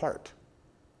to fall apart?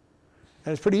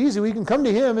 And it's pretty easy. We can come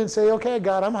to him and say, okay,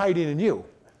 God, I'm hiding in you.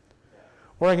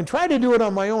 Or I can try to do it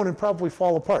on my own and probably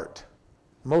fall apart.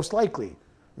 Most likely.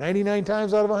 99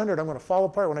 times out of 100, I'm going to fall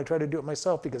apart when I try to do it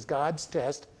myself, because God's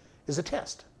test is a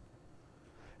test.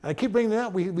 And I keep bringing it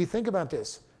out. We think about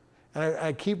this. And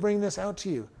I keep bringing this out to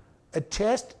you. A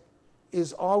test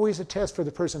is always a test for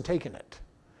the person taking it.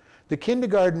 The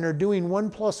kindergartner doing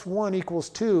 1 + 1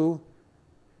 = 2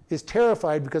 is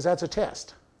terrified because that's a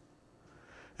test.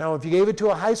 Now, if you gave it to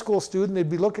a high school student, they'd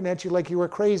be looking at you like you were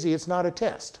crazy. It's not a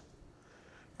test.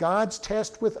 God's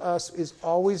test with us is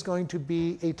always going to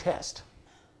be a test.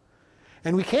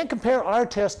 And we can't compare our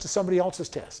test to somebody else's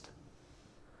test.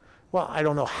 Well, I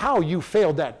don't know how you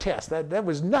failed that test. That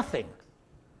was nothing.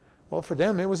 Well, for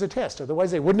them, it was a test.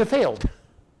 Otherwise, they wouldn't have failed.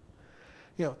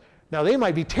 Now they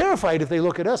might be terrified if they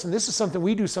look at us, and this is something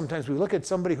we do sometimes. We look at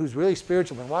somebody who's really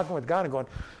spiritual and walking with God and going,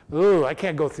 "Ooh, I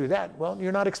can't go through that." Well,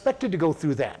 you're not expected to go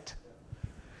through that.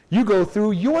 You go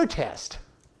through your test.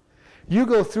 You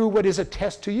go through what is a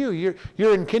test to you.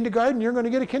 You're in kindergarten, you're going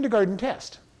to get a kindergarten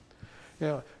test.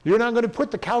 You're not going to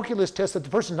put the calculus test that the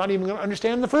person's not even going to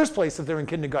understand in the first place if they're in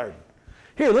kindergarten.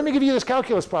 Here, let me give you this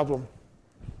calculus problem.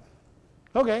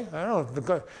 Okay, I don't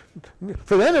know.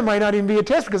 For them, it might not even be a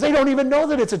test because they don't even know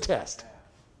that it's a test.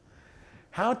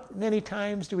 How many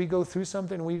times do we go through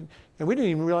something and we didn't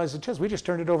even realize it's a test? We just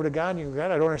turned it over to God and you go,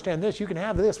 God, I don't understand this. You can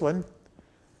have this one.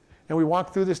 And we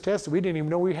walked through this test and we didn't even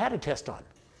know we had a test on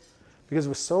because it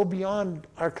was so beyond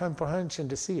our comprehension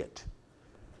to see it.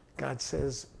 God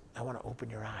says, I want to open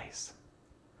your eyes.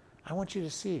 I want you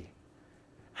to see.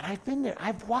 And I've been there.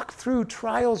 I've walked through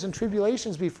trials and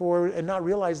tribulations before and not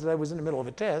realized that I was in the middle of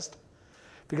a test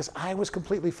because I was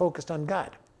completely focused on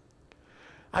God.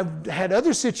 I've had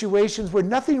other situations where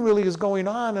nothing really is going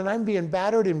on and I'm being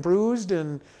battered and bruised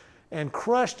and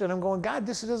crushed and I'm going, God,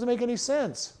 this doesn't make any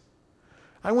sense.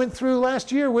 I went through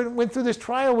last year, went through this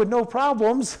trial with no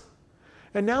problems,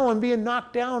 and now I'm being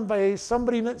knocked down by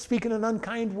somebody not speaking an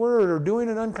unkind word or doing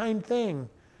an unkind thing.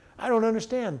 I don't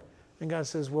understand. And God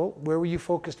says, well, where were you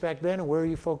focused back then and where are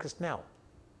you focused now?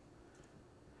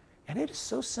 And it is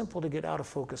so simple to get out of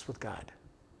focus with God.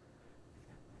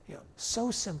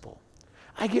 So simple.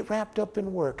 I get wrapped up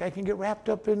in work. I can get wrapped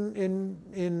up in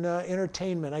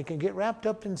entertainment. I can get wrapped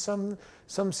up in some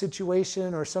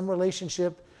situation or some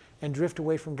relationship and drift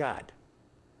away from God.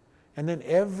 And then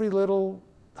every little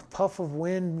puff of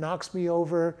wind knocks me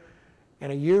over.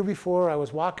 And a year before, I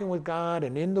was walking with God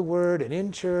and in the Word and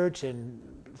in church and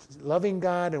loving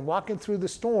God and walking through the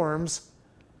storms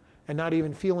and not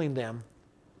even feeling them.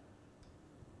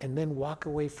 And then walk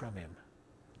away from Him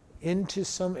into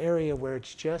some area where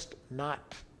it's just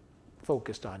not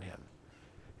focused on Him.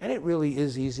 And it really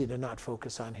is easy to not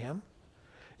focus on Him.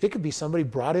 It could be somebody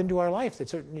brought into our life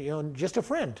that's just a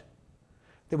friend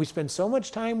that we spend so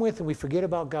much time with and we forget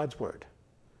about God's Word.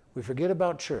 We forget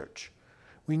about church.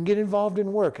 We can get involved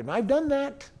in work, and I've done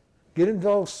that. Get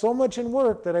involved so much in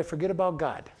work that I forget about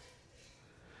God.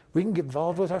 We can get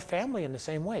involved with our family in the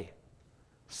same way.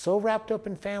 So wrapped up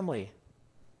in family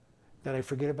that I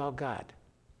forget about God.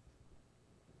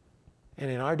 And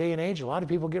in our day and age, a lot of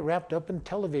people get wrapped up in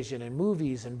television and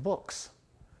movies and books,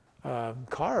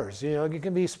 cars. It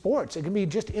can be sports. It can be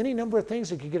just any number of things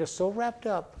that can get us so wrapped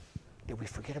up that we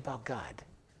forget about God.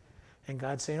 And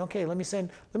God's saying, okay, let me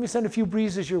send a few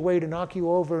breezes your way to knock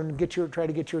you over and try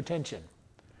to get your attention.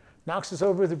 Knocks us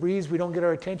over with a breeze, we don't get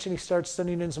our attention, He starts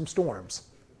sending in some storms.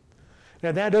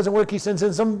 Now that doesn't work, He sends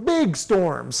in some big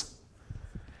storms.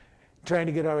 trying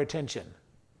to get our attention.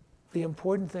 The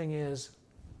important thing is,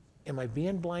 am I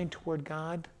being blind toward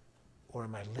God, or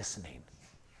am I listening?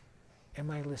 Am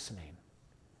I listening?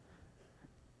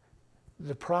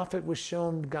 The prophet was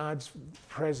shown God's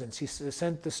presence. He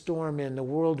sent the storm in, the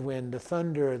whirlwind, the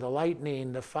thunder, the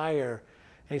lightning, the fire.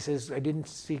 And he says, I didn't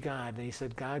see God. And he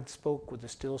said, God spoke with a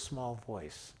still small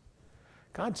voice.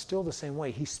 God's still the same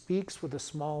way. He speaks with a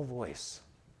small voice.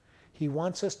 He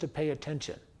wants us to pay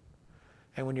attention.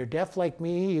 And when you're deaf like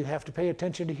me, you have to pay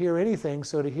attention to hear anything.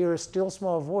 So to hear a still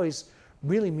small voice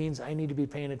really means I need to be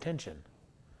paying attention.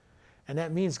 And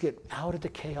that means get out of the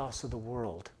chaos of the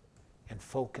world and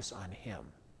focus on Him.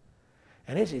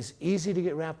 And it is easy to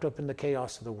get wrapped up in the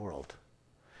chaos of the world.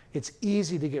 It's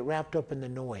easy to get wrapped up in the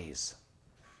noise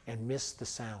and miss the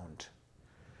sound.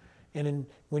 And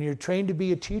when you're trained to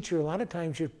be a teacher, a lot of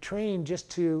times you're trained just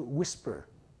to whisper.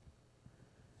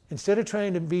 Instead of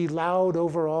trying to be loud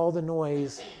over all the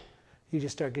noise, you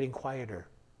just start getting quieter.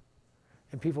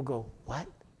 And people go, what?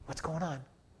 What's going on?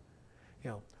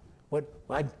 What?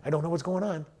 I don't know what's going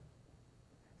on.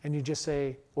 And you just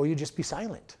say, or you just be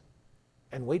silent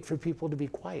and wait for people to be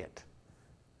quiet.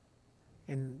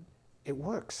 And it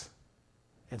works.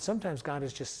 And sometimes God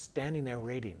is just standing there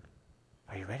waiting.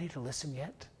 Are you ready to listen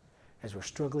yet? As we're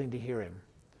struggling to hear Him.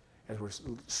 As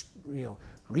we're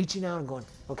reaching out and going,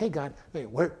 okay, God, wait,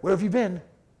 where have you been?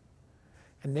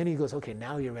 And then He goes, okay,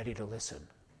 now you're ready to listen.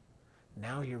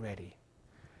 Now you're ready.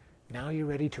 Now you're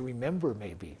ready to remember,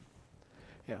 maybe.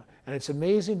 And it's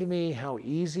amazing to me how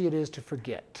easy it is to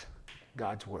forget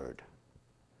God's Word.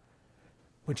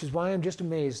 Which is why I'm just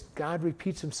amazed. God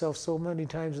repeats Himself so many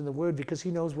times in the Word because He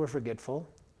knows we're forgetful.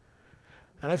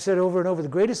 And I've said over and over, the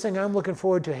greatest thing I'm looking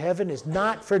forward to heaven is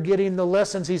not forgetting the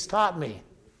lessons He's taught me.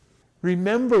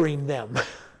 Remembering them.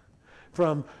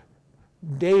 From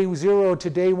day 0 to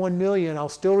day 1,000,000, I'll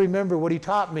still remember what He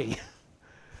taught me.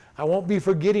 I won't be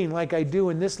forgetting like I do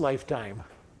in this lifetime.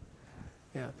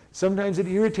 Sometimes it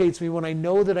irritates me when I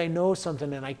know that I know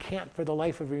something and I can't for the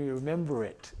life of me remember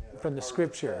it from the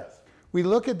Scripture. We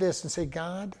look at this and say,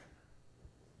 God,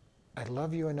 I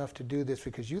love you enough to do this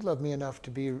because you love me enough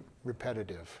to be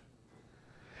repetitive.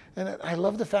 And I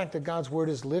love the fact that God's Word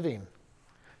is living.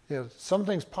 Some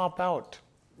things pop out.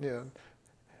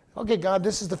 Okay, God,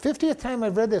 this is the 50th time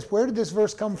I've read this. Where did this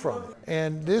verse come from?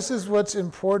 And this is what's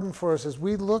important for us as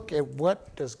we look at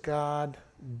what does God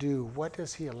do? What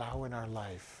does He allow in our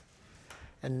life?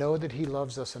 And know that He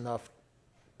loves us enough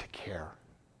to care.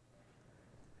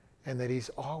 And that He's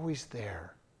always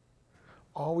there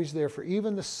for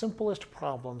even the simplest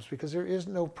problems, because there is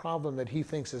no problem that He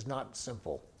thinks is not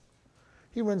simple.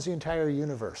 He runs the entire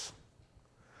universe.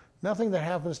 Nothing that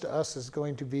happens to us is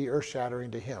going to be earth-shattering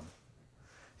to Him.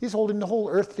 He's holding the whole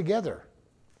earth together.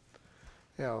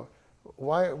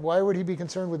 Why would He be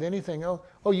concerned with anything? Oh,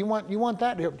 you want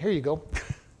that? Here you go.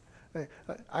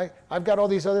 I've got all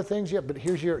these other things, but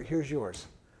here's yours.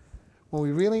 When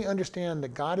we really understand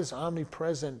that God is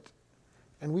omnipresent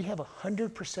and we have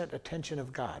 100% attention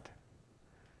of God,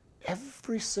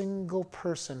 every single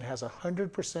person has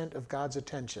 100% of God's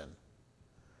attention.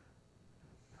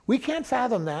 We can't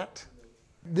fathom that.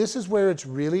 This is where it's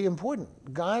really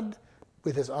important. God,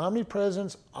 with His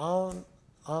omnipresence,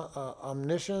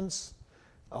 omniscience,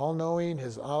 all-knowing,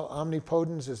 His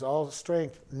omnipotence, His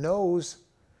all-strength, knows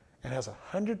and has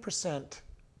 100%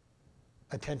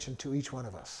 attention to each one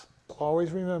of us.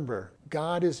 Always remember,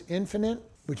 God is infinite,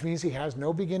 which means He has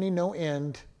no beginning, no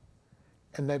end,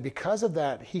 and that because of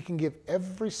that, He can give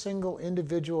every single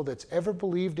individual that's ever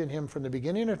believed in Him from the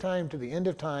beginning of time to the end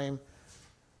of time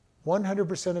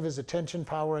 100% of His attention,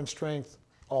 power, and strength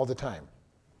all the time.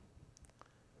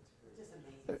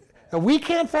 Now, we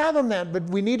can't fathom that, but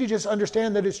we need to just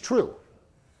understand that it's true.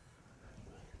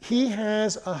 He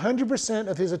has 100%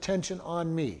 of His attention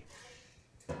on me.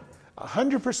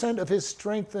 100% of His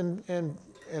strength and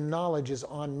knowledge is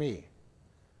on me.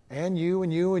 And you,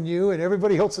 and you, and you, and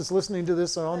everybody else that's listening to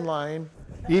this online.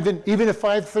 Even if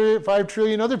 5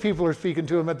 trillion other people are speaking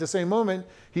to Him at the same moment,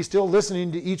 He's still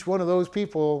listening to each one of those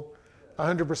people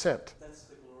 100%. That's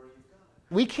the glory of God.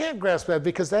 We can't grasp that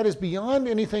because that is beyond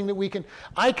anything that we can.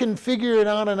 I can figure it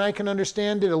out and I can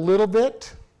understand it a little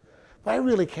bit, but I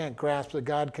really can't grasp that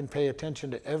God can pay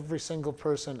attention to every single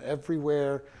person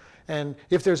everywhere. And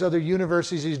if there's other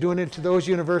universes, He's doing it to those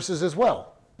universes as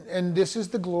well. And this is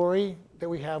the glory that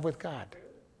we have with God,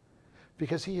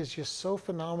 because He is just so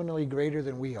phenomenally greater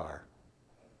than we are.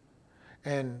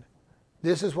 And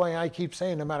this is why I keep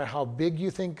saying, no matter how big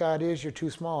you think God is, you're too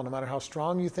small. No matter how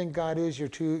strong you think God is, you're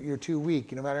too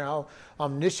weak. No matter how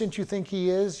omniscient you think He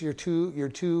is, you're too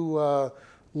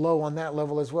low on that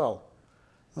level as well.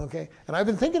 Okay? And I've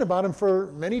been thinking about him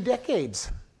for many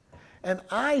decades. And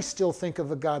I still think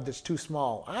of a God that's too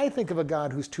small. I think of a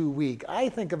God who's too weak. I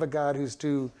think of a God who's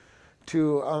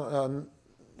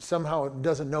somehow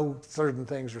doesn't know certain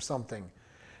things or something.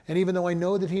 And even though I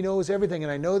know that he knows everything,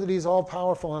 and I know that he's all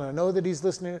powerful, and I know that he's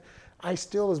listening, I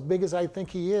still, as big as I think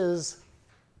he is,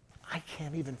 I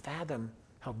can't even fathom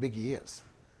how big he is.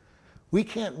 We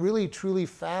can't really truly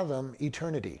fathom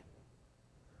eternity.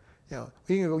 You know,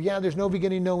 we can go, yeah, there's no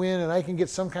beginning, no end, and I can get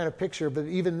some kind of picture, but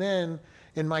even then,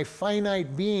 in my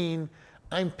finite being,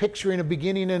 I'm picturing a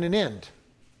beginning and an end.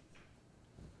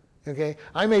 Okay?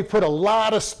 I may put a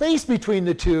lot of space between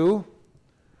the two,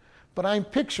 but I'm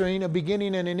picturing a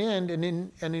beginning and an end,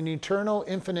 and an eternal,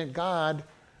 infinite God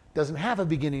doesn't have a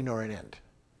beginning or an end.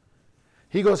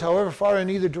 He goes however far in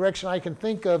either direction I can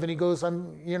think of, and he goes,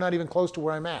 you're not even close to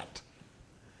where I'm at.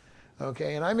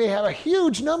 Okay? And I may have a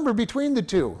huge number between the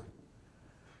two.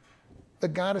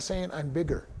 But God is saying, I'm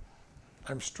bigger.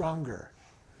 I'm stronger.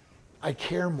 I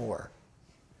care more.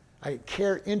 I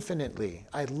care infinitely.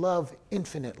 I love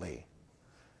infinitely.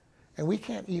 And we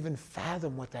can't even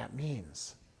fathom what that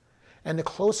means. And the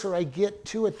closer I get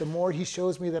to it, the more he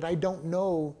shows me that I don't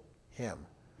know him.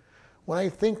 When I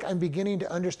think I'm beginning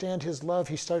to understand his love,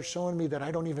 he starts showing me that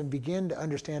I don't even begin to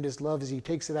understand his love as he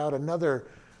takes it out another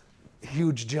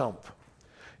huge jump.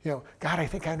 You know, God, I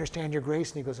think I understand your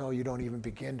grace. And he goes, oh, you don't even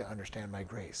begin to understand my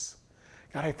grace.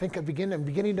 God, I think I'm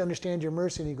beginning to understand your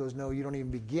mercy. And he goes, no, you don't even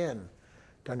begin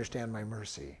to understand my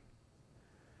mercy.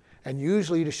 And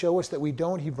usually to show us that we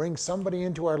don't, he brings somebody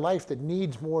into our life that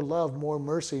needs more love, more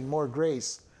mercy, more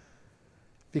grace,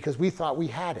 because we thought we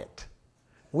had it.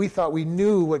 We thought we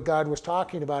knew what God was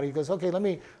talking about. He goes, okay, let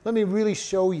me really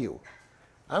show you.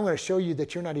 I'm going to show you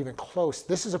that you're not even close.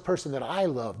 This is a person that I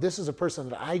love. This is a person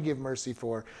that I give mercy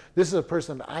for. This is a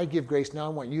person that I give grace. Now I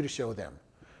want you to show them.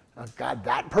 God,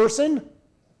 that person?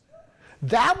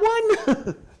 That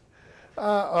one?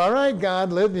 All right,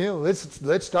 God,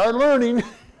 let's start learning.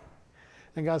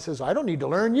 And God says, I don't need to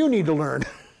learn. You need to learn.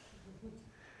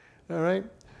 All right?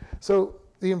 So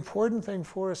the important thing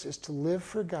for us is to live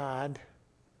for God,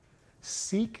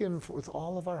 seek him with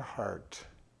all of our heart,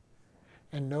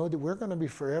 and know that we're going to be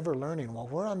forever learning. While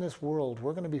we're on this world,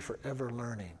 we're going to be forever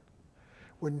learning.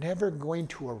 We're never going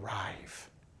to arrive.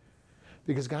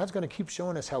 Because God's going to keep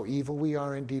showing us how evil we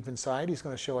are in deep inside. He's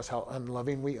going to show us how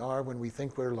unloving we are when we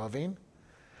think we're loving.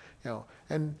 You know,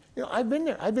 and you know, I've been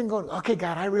there. I've been going, okay,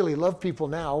 God, I really love people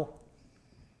now.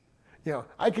 You know,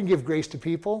 I can give grace to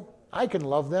people. I can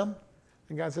love them.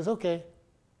 And God says, okay.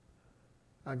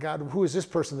 God, who is this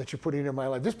person that you're putting in my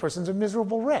life? This person's a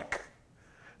miserable wreck.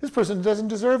 This person doesn't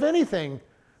deserve anything.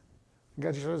 And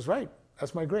God says, right,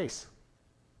 that's my grace.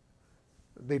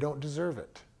 They don't deserve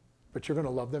it, but you're going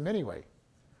to love them anyway.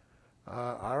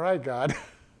 All right, God.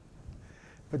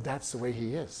 But that's the way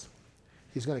he is.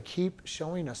 He's going to keep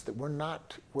showing us that we're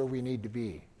not where we need to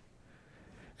be.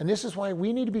 And this is why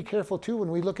we need to be careful, too, when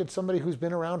we look at somebody who's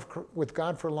been around with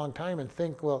God for a long time and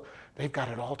think, well, they've got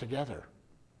it all together.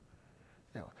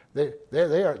 You know,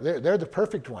 they're the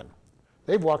perfect one.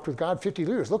 They've walked with God 50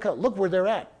 years. Look where they're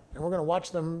at. And we're going to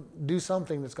watch them do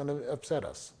something that's going to upset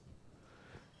us.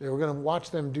 We're going to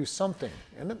watch them do something.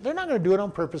 And they're not going to do it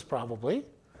on purpose, probably.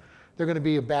 They're going to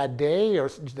be a bad day, or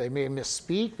they may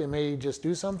misspeak. They may just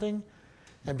do something.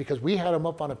 And because we had them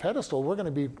up on a pedestal, we're going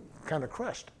to be kind of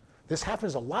crushed. This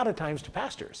happens a lot of times to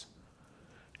pastors.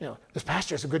 You know, this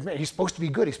pastor is a good man. He's supposed to be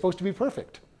good. He's supposed to be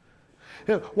perfect.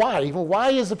 You know, why? Well, why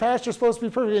is the pastor supposed to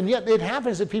be perfect? And yet it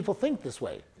happens that people think this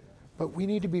way. But we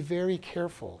need to be very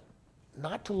careful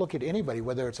not to look at anybody,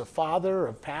 whether it's a father,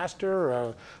 a pastor,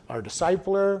 or a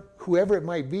discipler, whoever it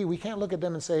might be. We can't look at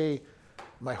them and say,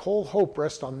 my whole hope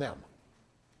rests on them.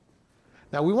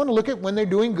 Now we want to look at when they're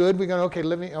doing good. We go, okay,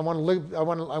 I want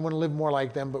to live more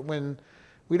like them. But when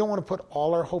we don't want to put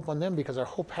all our hope on them, because our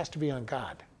hope has to be on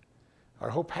God. Our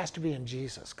hope has to be in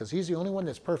Jesus, because he's the only one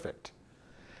that's perfect.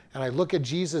 And I look at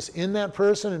Jesus in that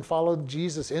person and follow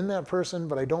Jesus in that person,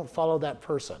 but I don't follow that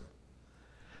person.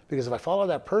 Because if I follow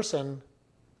that person,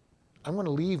 I'm going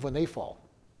to leave when they fall.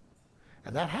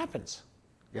 And that happens.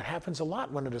 It happens a lot.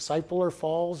 When a discipler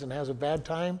falls and has a bad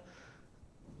time,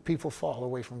 people fall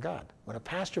away from God. When a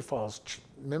pastor falls,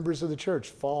 members of the church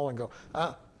fall and go,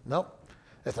 nope.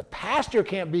 If the pastor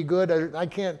can't be good,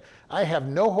 I have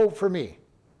no hope for me.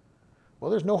 Well,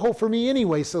 there's no hope for me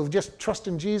anyway, so just trust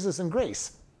in Jesus and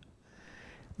grace.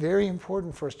 Very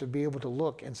important for us to be able to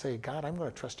look and say, God, I'm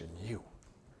going to trust in you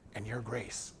and your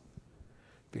grace.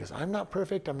 Because I'm not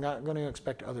perfect, I'm not going to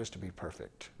expect others to be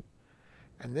perfect.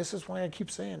 And this is why I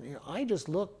keep saying, I just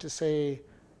look to say,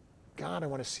 God, I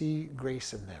want to see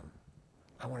grace in them.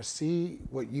 I want to see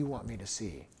what you want me to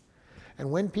see. And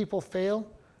when people fail,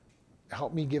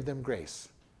 help me give them grace.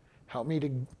 Help me to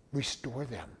restore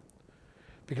them.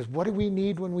 Because what do we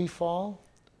need when we fall?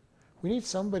 We need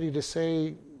somebody to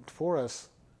say for us,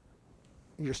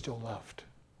 you're still loved.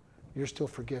 You're still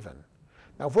forgiven.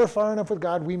 Now, if we're far enough with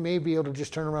God, we may be able to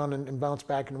just turn around and bounce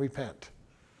back and repent.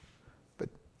 But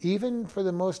even for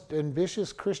the most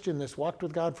ambitious Christian that's walked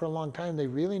with God for a long time, they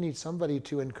really need somebody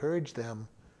to encourage them.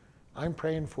 I'm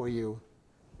praying for you,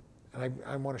 and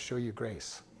I want to show you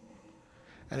grace.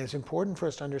 And it's important for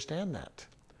us to understand that.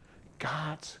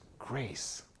 God's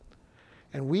grace.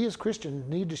 And we as Christians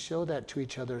need to show that to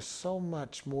each other so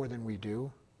much more than we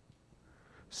do.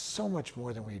 So much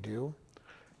more than we do.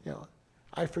 You know,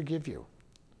 I forgive you.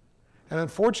 And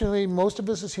unfortunately, most of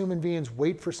us as human beings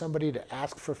wait for somebody to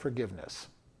ask for forgiveness.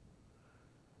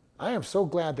 I am so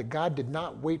glad that God did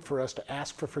not wait for us to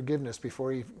ask for forgiveness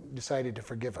before he decided to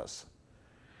forgive us.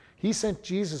 He sent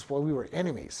Jesus while we were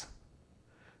enemies.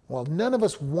 While none of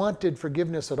us wanted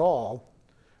forgiveness at all,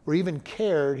 or even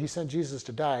cared, he sent Jesus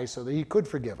to die so that he could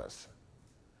forgive us.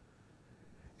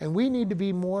 And we need to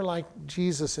be more like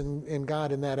Jesus and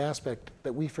God in that aspect,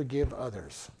 that we forgive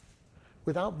others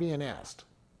without being asked.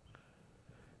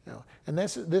 You know, and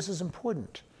this is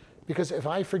important, because if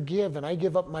I forgive and I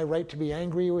give up my right to be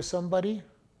angry with somebody,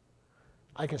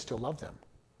 I can still love them.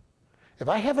 If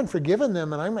I haven't forgiven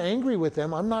them and I'm angry with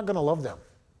them, I'm not going to love them.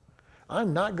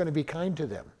 I'm not going to be kind to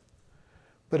them.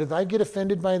 But if I get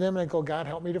offended by them and I go, God,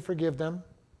 help me to forgive them,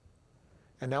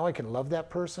 and now I can love that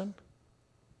person,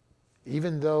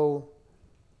 even though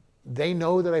they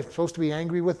know that I'm supposed to be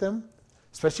angry with them,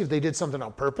 especially if they did something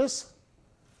on purpose,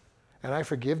 and I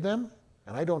forgive them,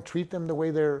 and I don't treat them the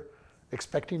way they're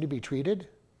expecting to be treated,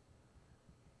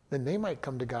 then they might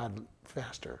come to God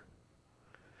faster.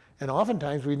 And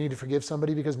oftentimes we need to forgive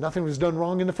somebody because nothing was done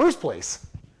wrong in the first place.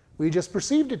 We just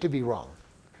perceived it to be wrong.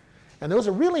 And those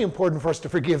are really important for us to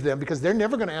forgive them, because they're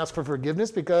never going to ask for forgiveness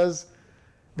because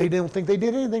they don't think they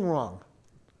did anything wrong.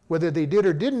 Whether they did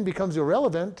or didn't becomes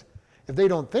irrelevant. If they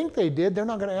don't think they did, they're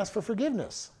not going to ask for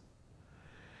forgiveness.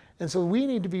 And so we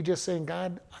need to be just saying,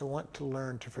 God, I want to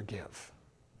learn to forgive.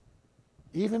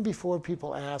 Even before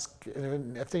people ask,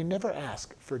 and if they never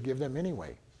ask, forgive them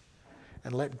anyway.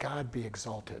 And let God be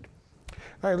exalted.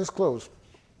 All right, let's close.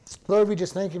 Lord, we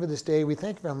just thank you for this day. We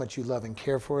thank you for how much you love and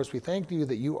care for us. We thank you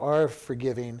that you are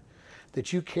forgiving,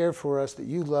 that you care for us, that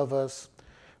you love us.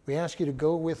 We ask you to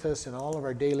go with us in all of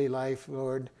our daily life,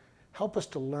 Lord. Help us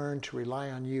to learn to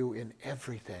rely on you in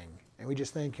everything. And we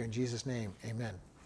just thank you in Jesus' name. Amen.